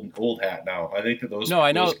is old hat now. I think that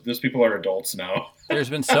those people are adults now. There's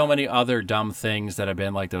been so many other dumb things that have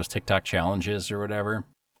been like those TikTok challenges or whatever.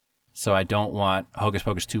 So I don't want Hocus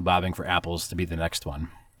Pocus 2 bobbing for apples to be the next one.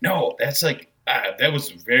 No, that's like, that was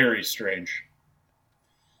very strange.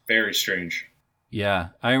 Very strange. Yeah.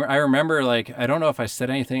 I remember, like, I don't know if I said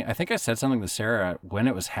anything. I think I said something to Sarah when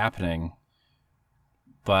it was happening,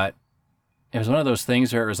 but it was one of those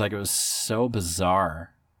things where it was so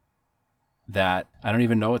bizarre that I don't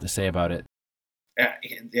even know what to say about it.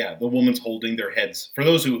 Yeah, the woman's holding their heads. For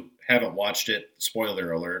those who haven't watched it,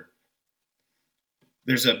 spoiler alert,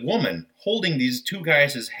 there's a woman holding these 2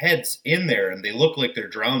 guys' heads in there, and they look like they're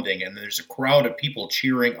drowning, and there's a crowd of people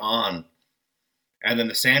cheering on. And then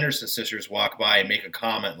the Sanderson sisters walk by and make a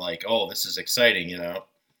comment like, oh, this is exciting, you know?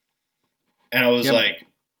 And I was like,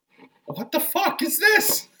 what the fuck is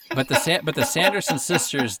this? But the Sanderson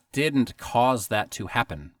sisters didn't cause that to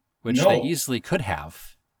happen, which they easily could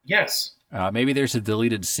have. Yes. Maybe there's a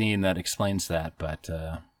deleted scene that explains that, but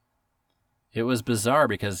it was bizarre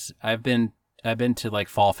because I've been to, like,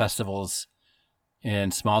 fall festivals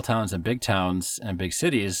in small towns and big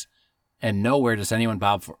cities, and nowhere does anyone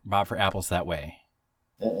bob for apples that way.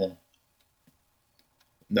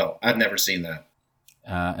 No, I've never seen that.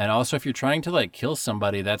 And also, if you're trying to, like, kill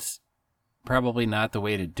somebody, that's probably not the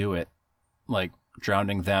way to do it. Like,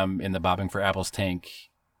 drowning them in the bobbing for apples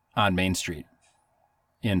tank on Main Street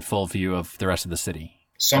in full view of the rest of the city.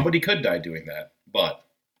 Somebody could die doing that, but...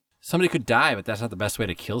 Somebody could die, but that's not the best way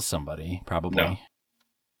to kill somebody, probably.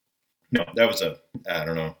 No, that was I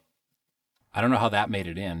don't know. I don't know how that made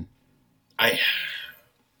it in.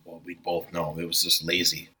 Well, we both know. It was just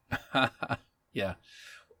lazy. Yeah.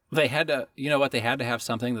 They had to, you know what? They had to have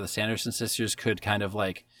something that the Sanderson sisters could kind of,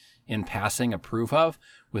 like, in passing, approve of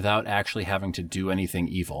without actually having to do anything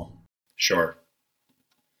evil. Sure.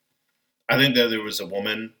 I think that there was a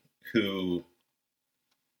woman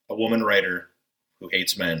writer who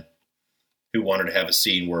hates men, who wanted to have a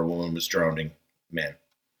scene where a woman was drowning men.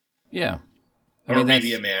 Yeah. Or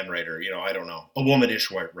maybe a man writer, you know, I don't know. A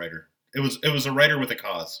womanish writer. It was a writer with a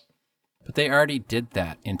cause. But they already did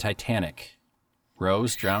that in Titanic.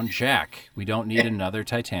 Rose drowned Jack. We don't need another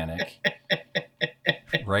Titanic.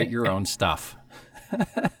 Write your own stuff.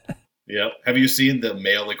 Yep. Have you seen the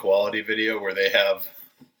male equality video where they have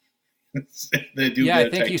they do the I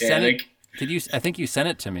think Titanic? You sent it. I think you sent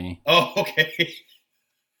it to me. Oh, okay.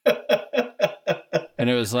 And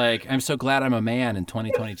it was like, I'm so glad I'm a man in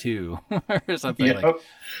 2022 or something. Like,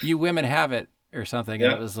 you women have it or something. Yep.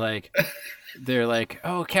 And it was like, they're like,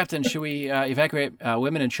 oh, Captain, should we evacuate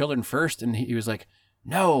women and children first? And he was like,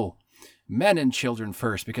 no, men and children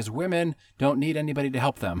first, because women don't need anybody to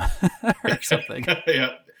help them or something.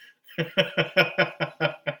 Yeah.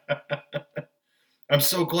 I'm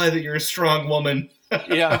so glad that you're a strong woman.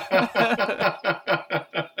 Yeah.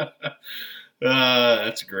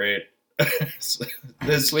 That's great.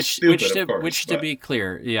 That's stupid, of course. Which to be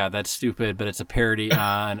clear, yeah, that's stupid, but it's a parody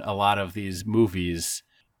on a lot of these movies.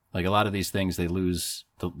 Like a lot of these things, they lose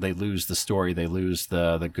the story, they lose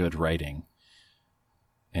the good writing,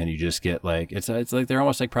 and you just get like it's like they're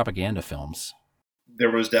almost like propaganda films.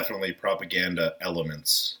 There was definitely propaganda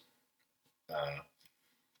elements.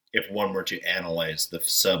 If one were to analyze the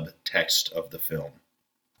subtext of the film,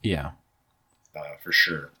 yeah, for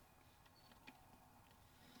sure.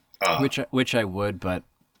 Which I would, but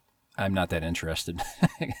I'm not that interested.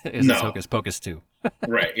 It's Hocus Pocus 2.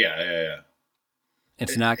 Right? Yeah.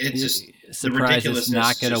 It's not. It's just surprise! It's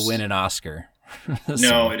not going to win an Oscar. So.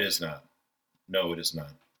 No, it is not. No, it is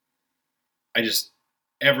not.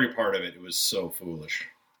 Every part of it was so foolish,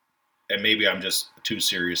 and maybe I'm just too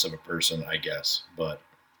serious of a person, I guess. But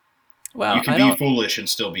you can be foolish and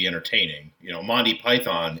still be entertaining. Monty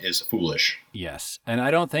Python is foolish. Yes, and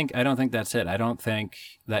I don't think that's it. I don't think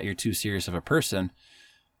that you're too serious of a person,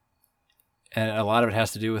 and a lot of it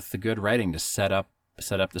has to do with the good writing to set up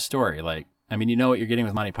the story. Like, I mean, you know what you're getting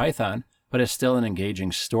with Monty Python, but it's still an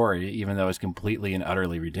engaging story, even though it's completely and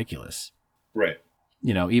utterly ridiculous. Right.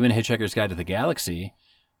 Even Hitchhiker's Guide to the Galaxy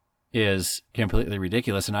is completely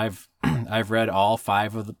ridiculous, and I've read all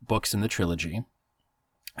 5 of the books in the trilogy.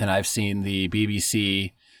 And I've seen the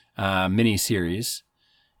BBC miniseries,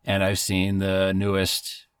 and I've seen the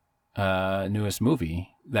newest movie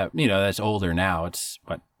that's older now. It's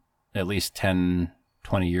at least 10,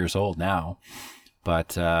 20 years old now.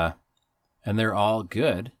 But and they're all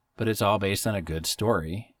good, but it's all based on a good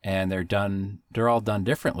story, and they're all done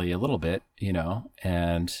differently a little bit,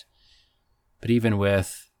 but even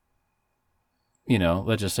with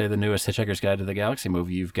let's just say the newest Hitchhiker's Guide to the Galaxy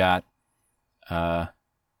movie, you've got the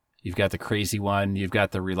crazy one. You've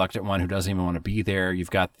got the reluctant one who doesn't even want to be there. You've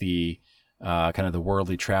got the kind of the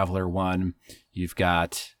worldly traveler one. You've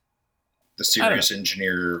got the serious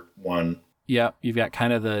engineer one. Yeah, you've got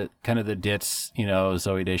kind of the ditz,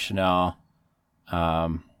 Zooey Deschanel.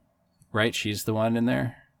 Right? She's the one in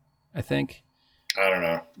there, I think. I don't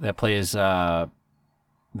know. That plays the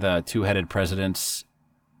two-headed president's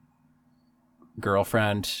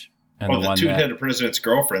girlfriend. And the two-headed president's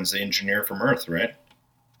girlfriend's the engineer from Earth, right?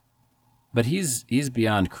 But he's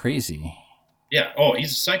beyond crazy. Yeah. Oh,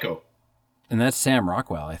 he's a psycho. And that's Sam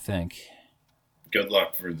Rockwell, I think. Good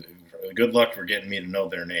luck for getting me to know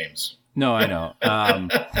their names. No, I know.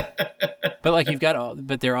 But like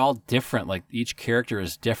but they're all different. Like each character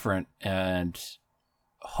is different and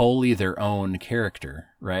wholly their own character,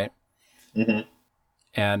 right? Mm-hmm.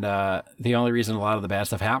 And the only reason a lot of the bad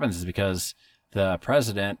stuff happens is because the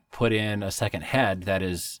president put in a second head that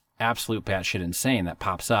is absolute batshit insane, that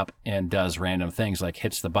pops up and does random things, like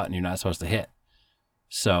hits the button you're not supposed to hit.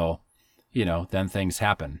 So, then things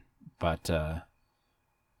happen. But,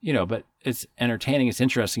 but it's entertaining. It's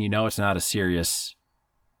interesting. It's not a serious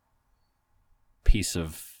piece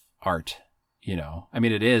of art. I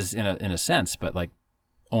mean, it is in a sense, but like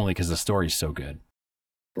only because the story's so good.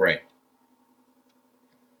 Right.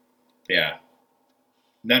 Yeah.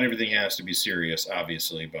 Not everything has to be serious,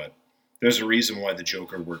 obviously, but there's a reason why the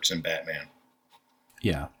Joker works in Batman.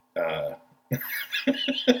 Yeah.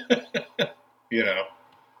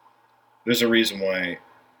 There's a reason why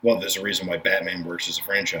Batman works as a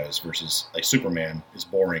franchise versus like Superman is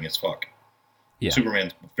boring as fuck. Yeah.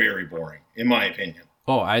 Superman's very boring, in my opinion.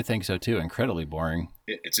 Oh, I think so too. Incredibly boring.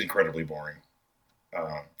 It's incredibly boring.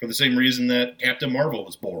 For the same reason that Captain Marvel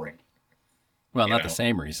was boring. Well, not the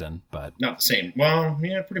same reason, but... Not the same. Well,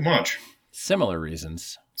 yeah, pretty much. Similar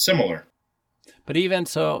reasons. Similar. But even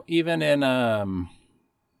in... I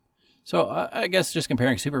guess just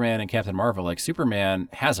comparing Superman and Captain Marvel, like Superman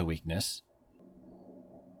has a weakness.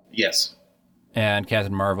 Yes. And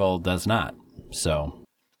Captain Marvel does not, so...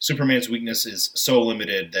 Superman's weakness is so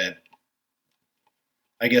limited that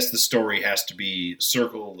I guess the story has to be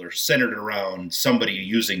circled or centered around somebody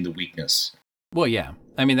using the weakness. Well, yeah.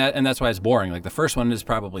 I mean, that's why it's boring. Like, the first one is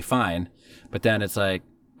probably fine, but then it's like,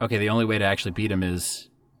 okay, the only way to actually beat him is,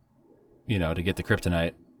 to get the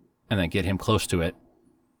kryptonite and then get him close to it.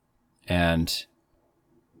 And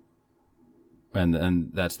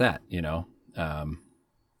that's that, and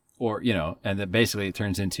then basically it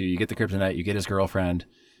turns into you get the kryptonite, you get his girlfriend,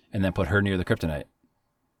 and then put her near the kryptonite.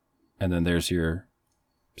 And then there's your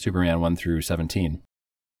Superman 1 through 17.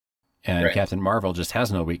 And right. Captain Marvel just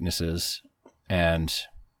has no weaknesses, and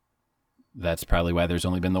that's probably why there's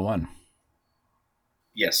only been the one.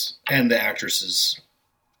 Yes, and the actress is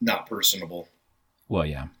not personable. Well,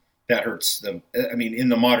 yeah. that hurts them. I mean, in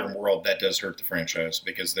the modern world, that does hurt the franchise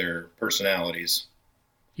because they're personalities.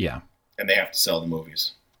 Yeah. And they have to sell the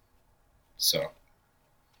movies. So.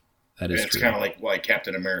 That is it's true. kind of like why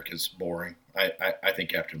Captain America's boring. I think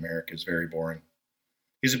Captain America is very boring.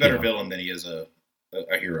 He's a better villain than he is a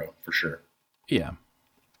hero, for sure. Yeah.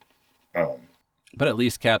 But at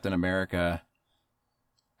least Captain America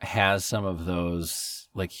has some of those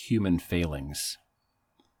like human failings.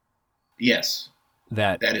 Yes.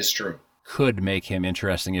 That is true. Could make him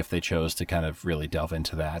interesting if they chose to kind of really delve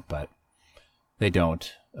into that, but they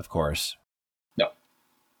don't, of course. No.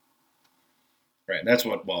 Right. That's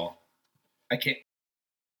what,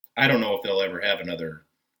 I don't know if they'll ever have another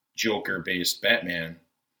Joker-based Batman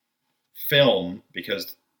film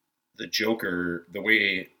because the Joker,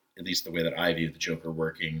 at least the way that I view the Joker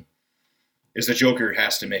working, is the Joker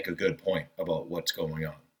has to make a good point about what's going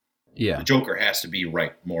on. Yeah. The Joker has to be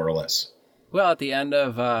right, more or less. Well, at the end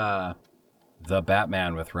of The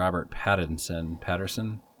Batman with Robert Pattinson,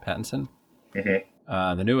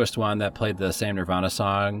 mm-hmm. The newest one that played the same Nirvana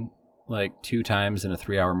song like 2 times in a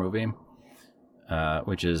 3-hour movie,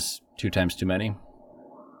 which is 2 times too many.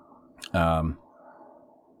 Because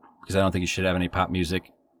I don't think you should have any pop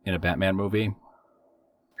music in a Batman movie.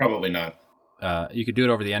 Probably not. You could do it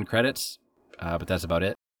over the end credits, but that's about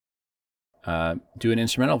it. Do an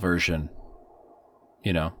instrumental version,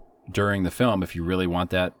 during the film if you really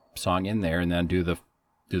want that song in there, and then do the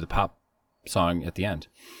pop song at the end.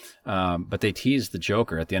 But they teased the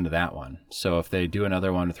Joker at the end of that one. So if they do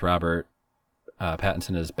another one with Robert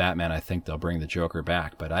Pattinson as Batman, I think they'll bring the Joker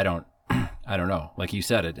back. But I don't know. Like you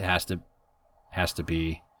said, it has to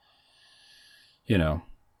be,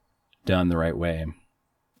 done the right way.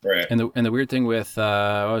 Right. And the weird thing with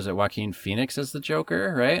what was it, Joaquin Phoenix as the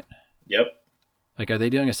Joker, right? Yep. Like, are they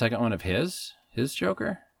doing a second one of his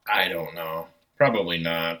Joker? I don't know. Probably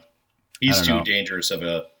not. He's too dangerous of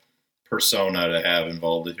a persona to have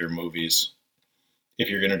involved with your movies if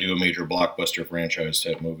you're going to do a major blockbuster franchise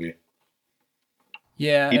type movie.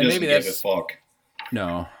 Yeah, he and doesn't give a fuck.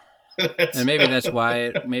 No. And maybe that's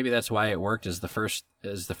why it worked as the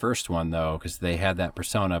first one though, because they had that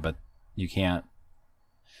persona, but you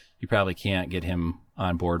probably can't get him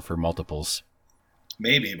on board for multiples.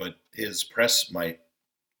 Maybe, but his press might.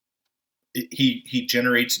 He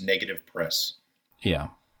generates negative press. Yeah.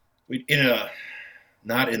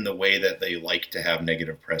 Not in the way that they like to have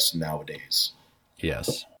negative press nowadays.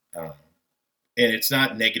 Yes. And it's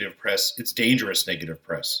not negative press. It's dangerous negative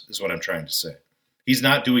press is what I'm trying to say. He's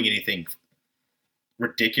not doing anything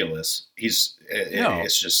ridiculous. It's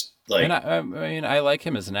just like. And I like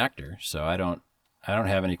him as an actor, so I don't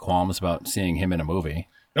have any qualms about seeing him in a movie.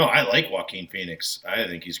 No, I like Joaquin Phoenix. I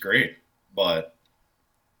think he's great. But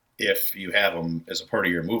if you have him as a part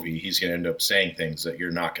of your movie, he's going to end up saying things that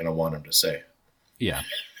you're not going to want him to say. Yeah.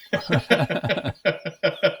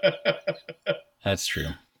 That's true.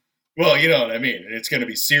 Well, you know what I mean? And it's going to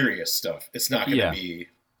be serious stuff. It's not going to be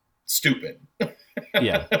stupid.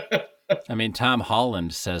 Yeah. I mean, Tom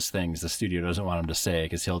Holland says things the studio doesn't want him to say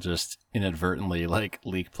because he'll just inadvertently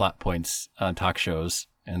leak plot points on talk shows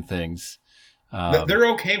and things. They're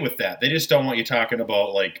okay with that. They just don't want you talking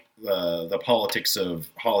about the politics of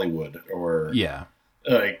Hollywood or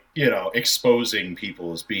exposing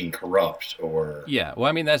people as being corrupt or Well,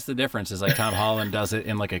 I mean that's the difference. Is like Tom Holland does it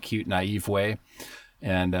in like a cute, naive way,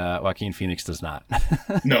 and Joaquin Phoenix does not.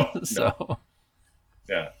 No. So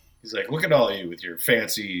yeah, he's like, look at all of you with your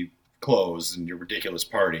fancy clothes and your ridiculous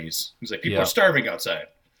parties. He's like, people are starving outside.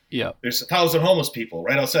 Yeah, there's 1,000 homeless people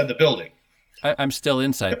right outside the building. I'm still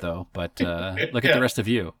inside though, but look at the rest of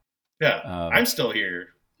you. Yeah, I'm still here.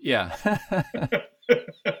 Yeah.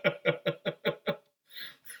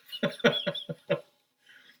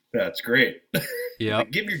 That's great. Yeah.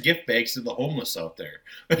 Give your gift bags to the homeless out there.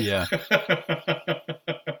 Yeah.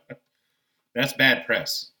 That's bad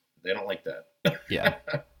press. They don't like that. Yeah.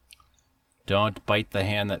 Don't bite the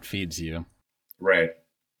hand that feeds you. Right.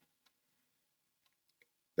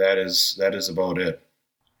 That is about it.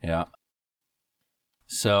 Yeah.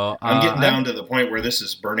 So I'm getting down to the point where this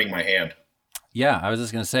is burning my hand. Yeah, I was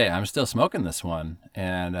just going to say, I'm still smoking this one,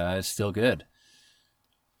 and it's still good.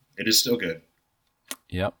 It is still good.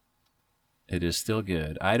 Yep. It is still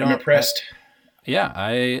good. I'm impressed.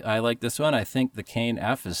 I like this one. I think the Cane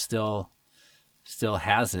F is still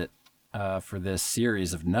has it for this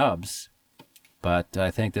series of nubs, but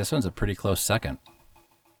I think this one's a pretty close second.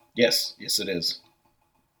 Yes, it is.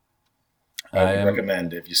 I would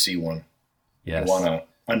recommend if you see one. Yes. You want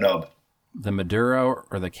a nub. The Maduro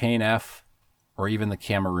or the Cane F or even the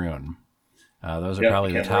Cameroon. Those are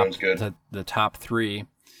probably the top 3.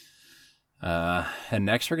 And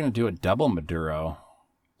next we're going to do a double Maduro.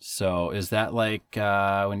 So is that like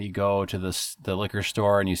when you go to the liquor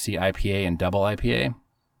store and you see IPA and double IPA?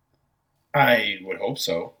 I would hope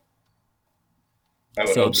so. I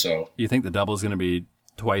would hope so. You think the double is going to be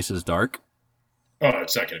twice as dark? Oh,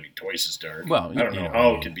 it's not going to be twice as dark. Well, I don't know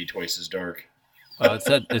how it could be twice as dark.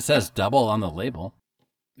 It says double on the label.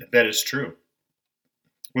 That is true.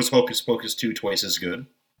 Was Hocus Pocus 2 twice as good?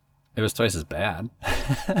 It was twice as bad.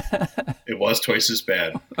 It was twice as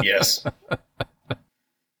bad. Yes.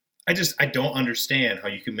 I don't understand how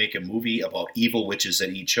you can make a movie about evil witches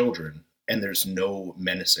that eat children and there's no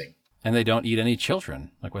menacing. And they don't eat any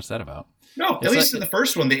children. Like, what's that about? No, at least in the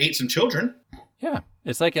first one they ate some children. Yeah,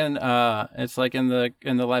 it's like in the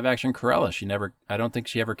live action Cruella. I don't think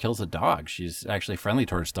she ever kills a dog. She's actually friendly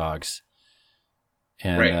towards dogs,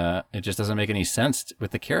 and right. It just doesn't make any sense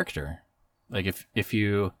with the character. Like if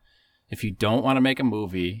you don't want to make a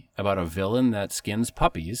movie about a villain that skins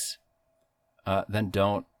puppies, then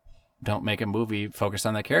don't make a movie focused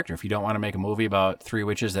on that character. If you don't want to make a movie about three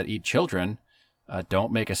witches that eat children,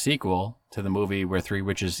 don't make a sequel to the movie where three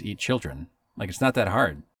witches eat children. Like, it's not that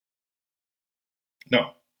hard.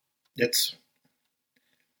 No,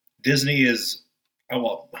 Disney is,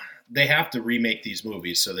 they have to remake these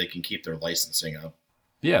movies so they can keep their licensing up.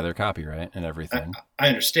 Yeah, their copyright and everything. I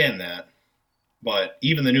understand that, but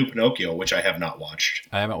even the new Pinocchio, which I have not watched.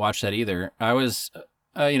 I haven't watched that either. I was,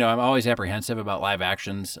 I'm always apprehensive about live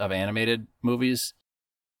actions of animated movies.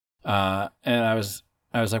 And I was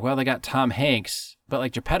like, well, they got Tom Hanks, but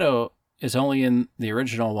like Geppetto is only in the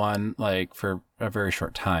original one, like for a very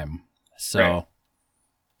short time. So right.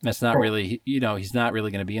 That's not really, he's not really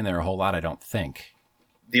going to be in there a whole lot, I don't think.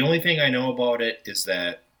 The only thing I know about it is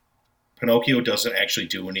that Pinocchio doesn't actually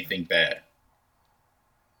do anything bad,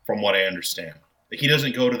 from what I understand. Like, he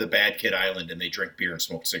doesn't go to the Bad Kid Island and they drink beer and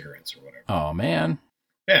smoke cigarettes or whatever. Oh, man.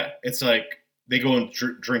 Yeah, it's like they go and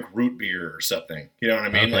drink root beer or something. You know what I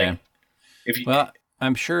mean? Okay. Like, well,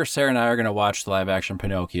 I'm sure Sarah and I are going to watch the live action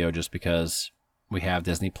Pinocchio just because we have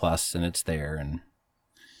Disney Plus and it's there. And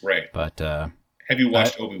right. But have you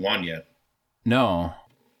watched Obi-Wan yet? No.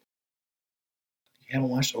 You haven't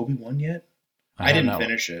watched Obi-Wan yet? I didn't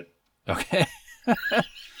finish it. Okay.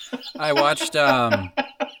 I watched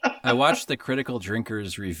the Critical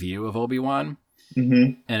Drinkers review of Obi-Wan,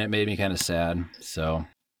 and it made me kind of sad. So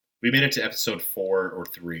we made it to episode 4 or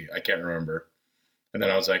 3. I can't remember. And then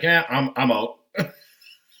I was like, yeah, I'm out.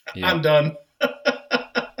 Yeah. I'm done.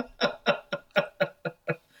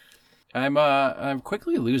 I'm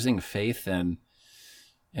quickly losing faith in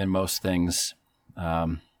most things,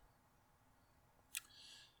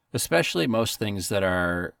 especially most things that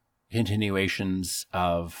are continuations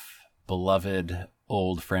of beloved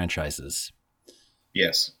old franchises.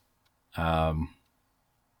 Yes. I'm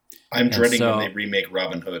dreading when they remake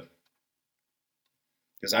Robin Hood,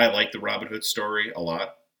 because I like the Robin Hood story a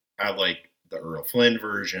lot. I like the Errol Flynn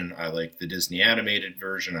version. I like the Disney animated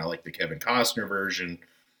version. I like the Kevin Costner version.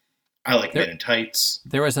 I like Men in Tights.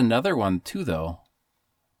 There was another one too, though,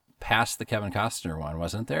 past the Kevin Costner one,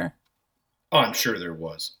 wasn't there? Oh, I'm sure there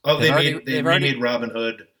was. Oh, they remade Robin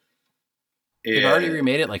Hood. They've already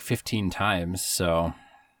remade it like 15 times, so.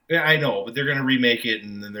 Yeah, I know, but they're going to remake it,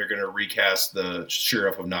 and then they're going to recast the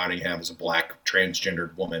Sheriff of Nottingham as a black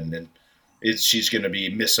transgendered woman, and she's going to be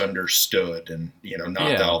misunderstood and,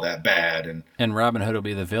 not all that bad. And Robin Hood will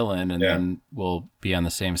be the villain, and then we'll be on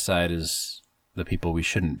the same side as the people we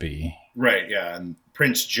shouldn't be. Right, yeah. And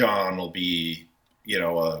Prince John will be,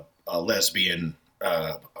 a lesbian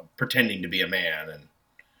pretending to be a man. And,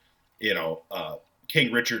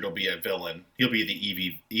 King Richard will be a villain. He'll be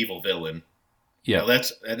the evil villain. Yeah.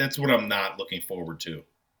 That's what I'm not looking forward to.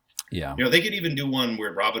 Yeah. They could even do one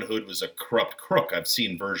where Robin Hood was a corrupt crook. I've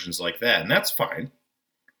seen versions like that, and that's fine.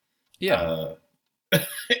 Yeah.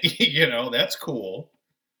 That's cool.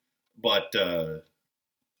 But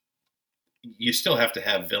you still have to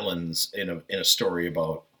have villains in a story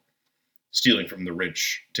about stealing from the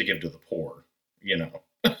rich to give to the poor,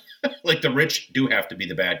 Like, the rich do have to be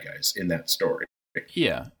the bad guys in that story.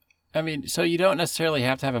 Yeah. I mean, so you don't necessarily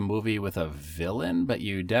have to have a movie with a villain, but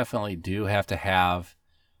you definitely do have to have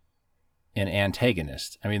an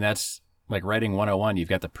antagonist. I mean, that's like writing 101. You've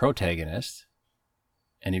got the protagonist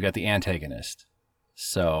and you've got the antagonist.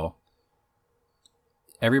 So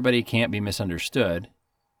everybody can't be misunderstood.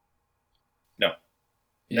 No.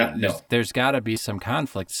 There's got to be some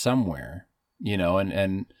conflict somewhere,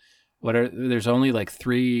 and there's only like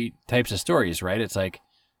 3 types of stories, right? It's like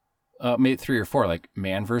maybe 3 or 4, like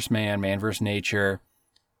man versus nature,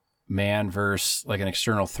 man versus like an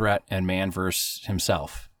external threat, and man versus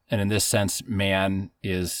himself. And in this sense, man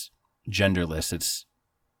is genderless. It's,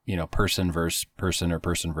 person versus person or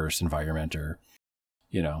person versus environment, or,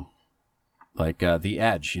 like The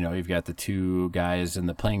Edge. You've got the two guys in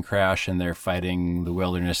the plane crash and they're fighting the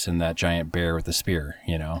wilderness and that giant bear with the spear,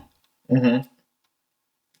 Mm-hmm.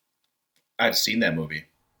 I've seen that movie.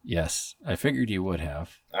 Yes, I figured you would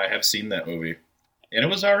have. I have seen that movie, and it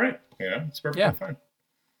was all right. It's perfectly fine.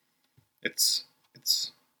 It's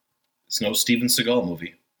no Steven Seagal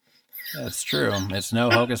movie. That's true. It's no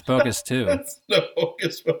Hocus Pocus 2. It's no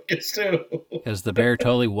Hocus Pocus 2. Because the bear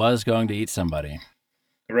totally was going to eat somebody.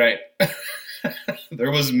 Right. There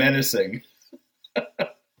was menacing.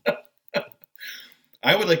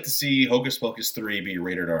 I would like to see Hocus Pocus 3 be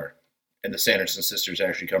rated R, and the Sanderson sisters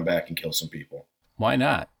actually come back and kill some people. Why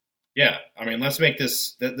not? Yeah, I mean, let's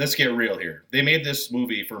get real here. They made this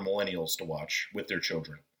movie for millennials to watch with their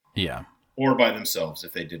children. Yeah. Or by themselves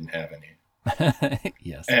if they didn't have any.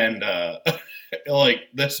 Yes. And,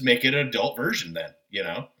 let's make it an adult version then,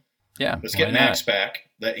 Yeah. Let's get Max back.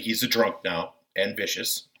 That he's a drunk now and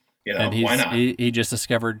vicious. And why not? He just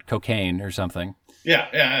discovered cocaine or something.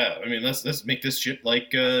 Yeah. I mean, let's make this shit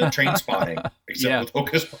like Train Spotting, except with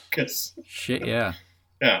Hocus Pocus. Shit, yeah.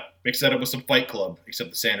 Yeah, mix that up with some Fight Club,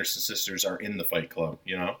 except the Sanderson sisters are in the Fight Club,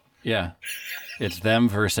 Yeah. It's them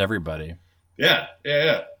versus everybody. Yeah.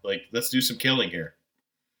 Like, let's do some killing here.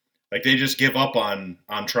 Like, they just give up on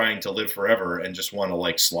trying to live forever and just want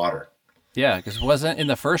to, slaughter. Yeah, because wasn't in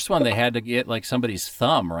the first one they had to get, somebody's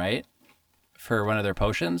thumb, right? For one of their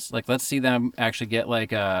potions? Let's see them actually get,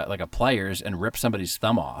 a pliers and rip somebody's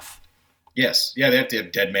thumb off. Yes. Yeah, they have to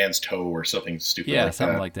have dead man's toe or something stupid like that. Yeah,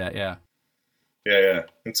 something like that, yeah. Yeah.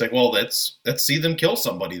 It's like, well, let's see them kill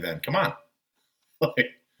somebody then. Come on.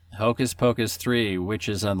 Hocus Pocus 3,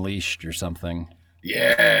 Witches Unleashed or something.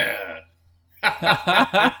 Yeah.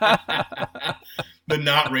 The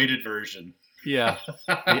not rated version. Yeah.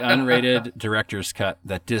 The unrated director's cut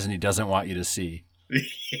that Disney doesn't want you to see.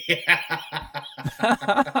 Yeah.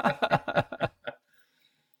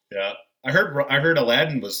 Yeah. I heard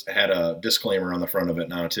Aladdin had a disclaimer on the front of it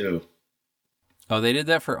now too. Oh, they did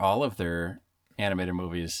that for all of their animated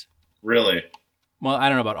movies. Really? Well, I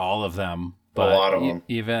don't know about all of them, but a lot of them.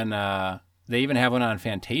 Even they even have one on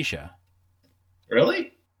Fantasia.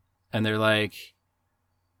 Really? And they're like,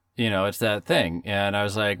 it's that thing. And I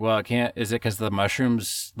was like, well, it can't. Is it because the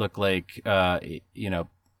mushrooms look like,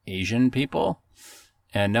 Asian people?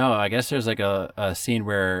 And no, I guess there's a scene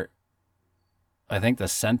where I think the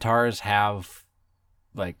centaurs have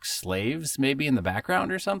slaves maybe in the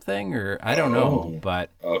background or something, or I don't know, but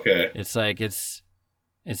okay. It's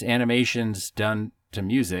it's animations done to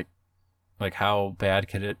music. Like, how bad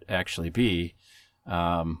could it actually be?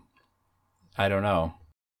 I don't know.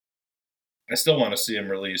 I still want to see him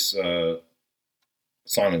release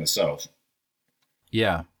Song of the South.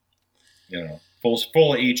 Yeah. Full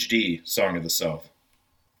HD Song of the South.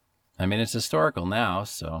 I mean, it's historical now,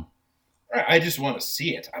 so. I just want to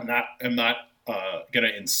see it. I'm not going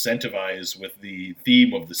to incentivize with the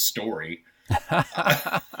theme of the story.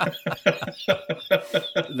 The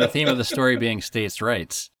theme of the story being states'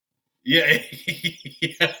 rights. Yeah.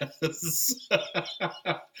 Yes.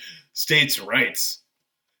 States' rights.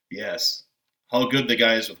 Yes. How good the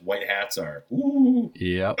guys with white hats are. Ooh.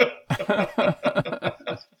 Yep.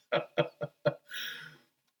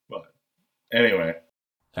 But anyway.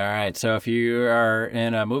 All right. So if you are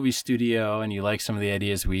in a movie studio and you like some of the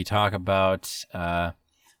ideas we talk about,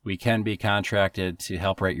 we can be contracted to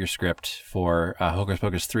help write your script for Hocus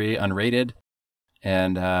Pocus 3 unrated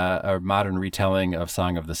and a modern retelling of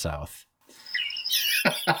Song of the South.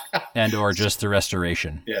 And or just the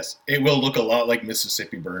restoration. Yes. It will look a lot like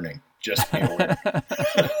Mississippi Burning. Just be aware.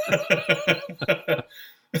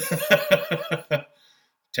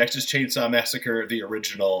 Texas Chainsaw Massacre, the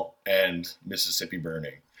original, and Mississippi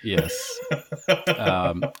Burning. Yes.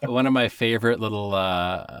 One of my favorite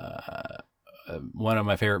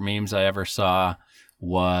memes I ever saw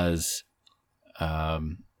was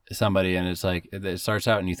somebody, and it's like, it starts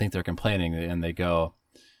out and you think they're complaining, and they go,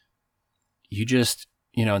 you just,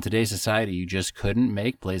 in today's society, you just couldn't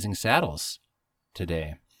make Blazing Saddles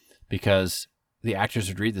today because the actors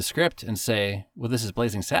would read the script and say, well, this is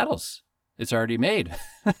Blazing Saddles. It's already made.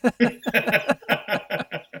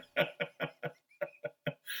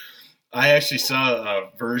 I actually saw a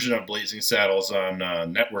version of Blazing Saddles on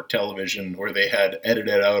network television where they had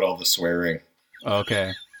edited out all the swearing.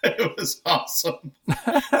 Okay. It was awesome.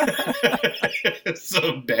 It's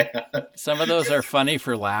so bad. Some of those are funny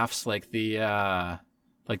for laughs, like the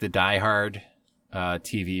Die Hard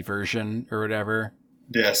TV version or whatever.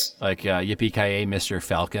 Yes. Like Yippee-Ki-Yay, Mr.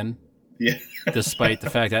 Falcon. Yeah. Despite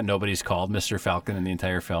the fact that nobody's called Mr. Falcon in the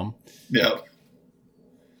entire film. Yeah.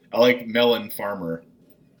 I like Melon Farmer.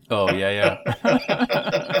 Oh, yeah.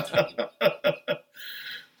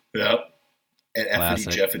 Yep. And Effity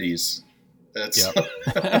Classic. Jeffities. That's Yep.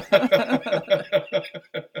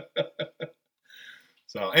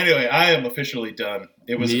 So anyway, I am officially done.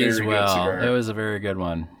 It was Me a as very well. good cigar. It was a very good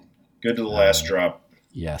one. Good to the last drop.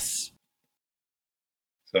 Yes.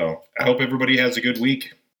 So I hope everybody has a good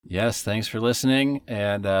week. Yes, thanks for listening.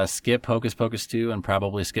 And skip Hocus Pocus 2 and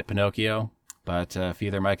probably skip Pinocchio. But if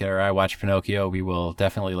either Mike or I watch Pinocchio, we will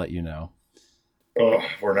definitely let you know. Oh,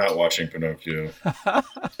 we're not watching Pinocchio.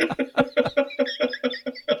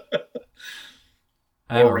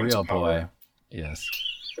 I'm a real boy. Yes.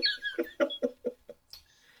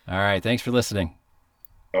 All right. Thanks for listening.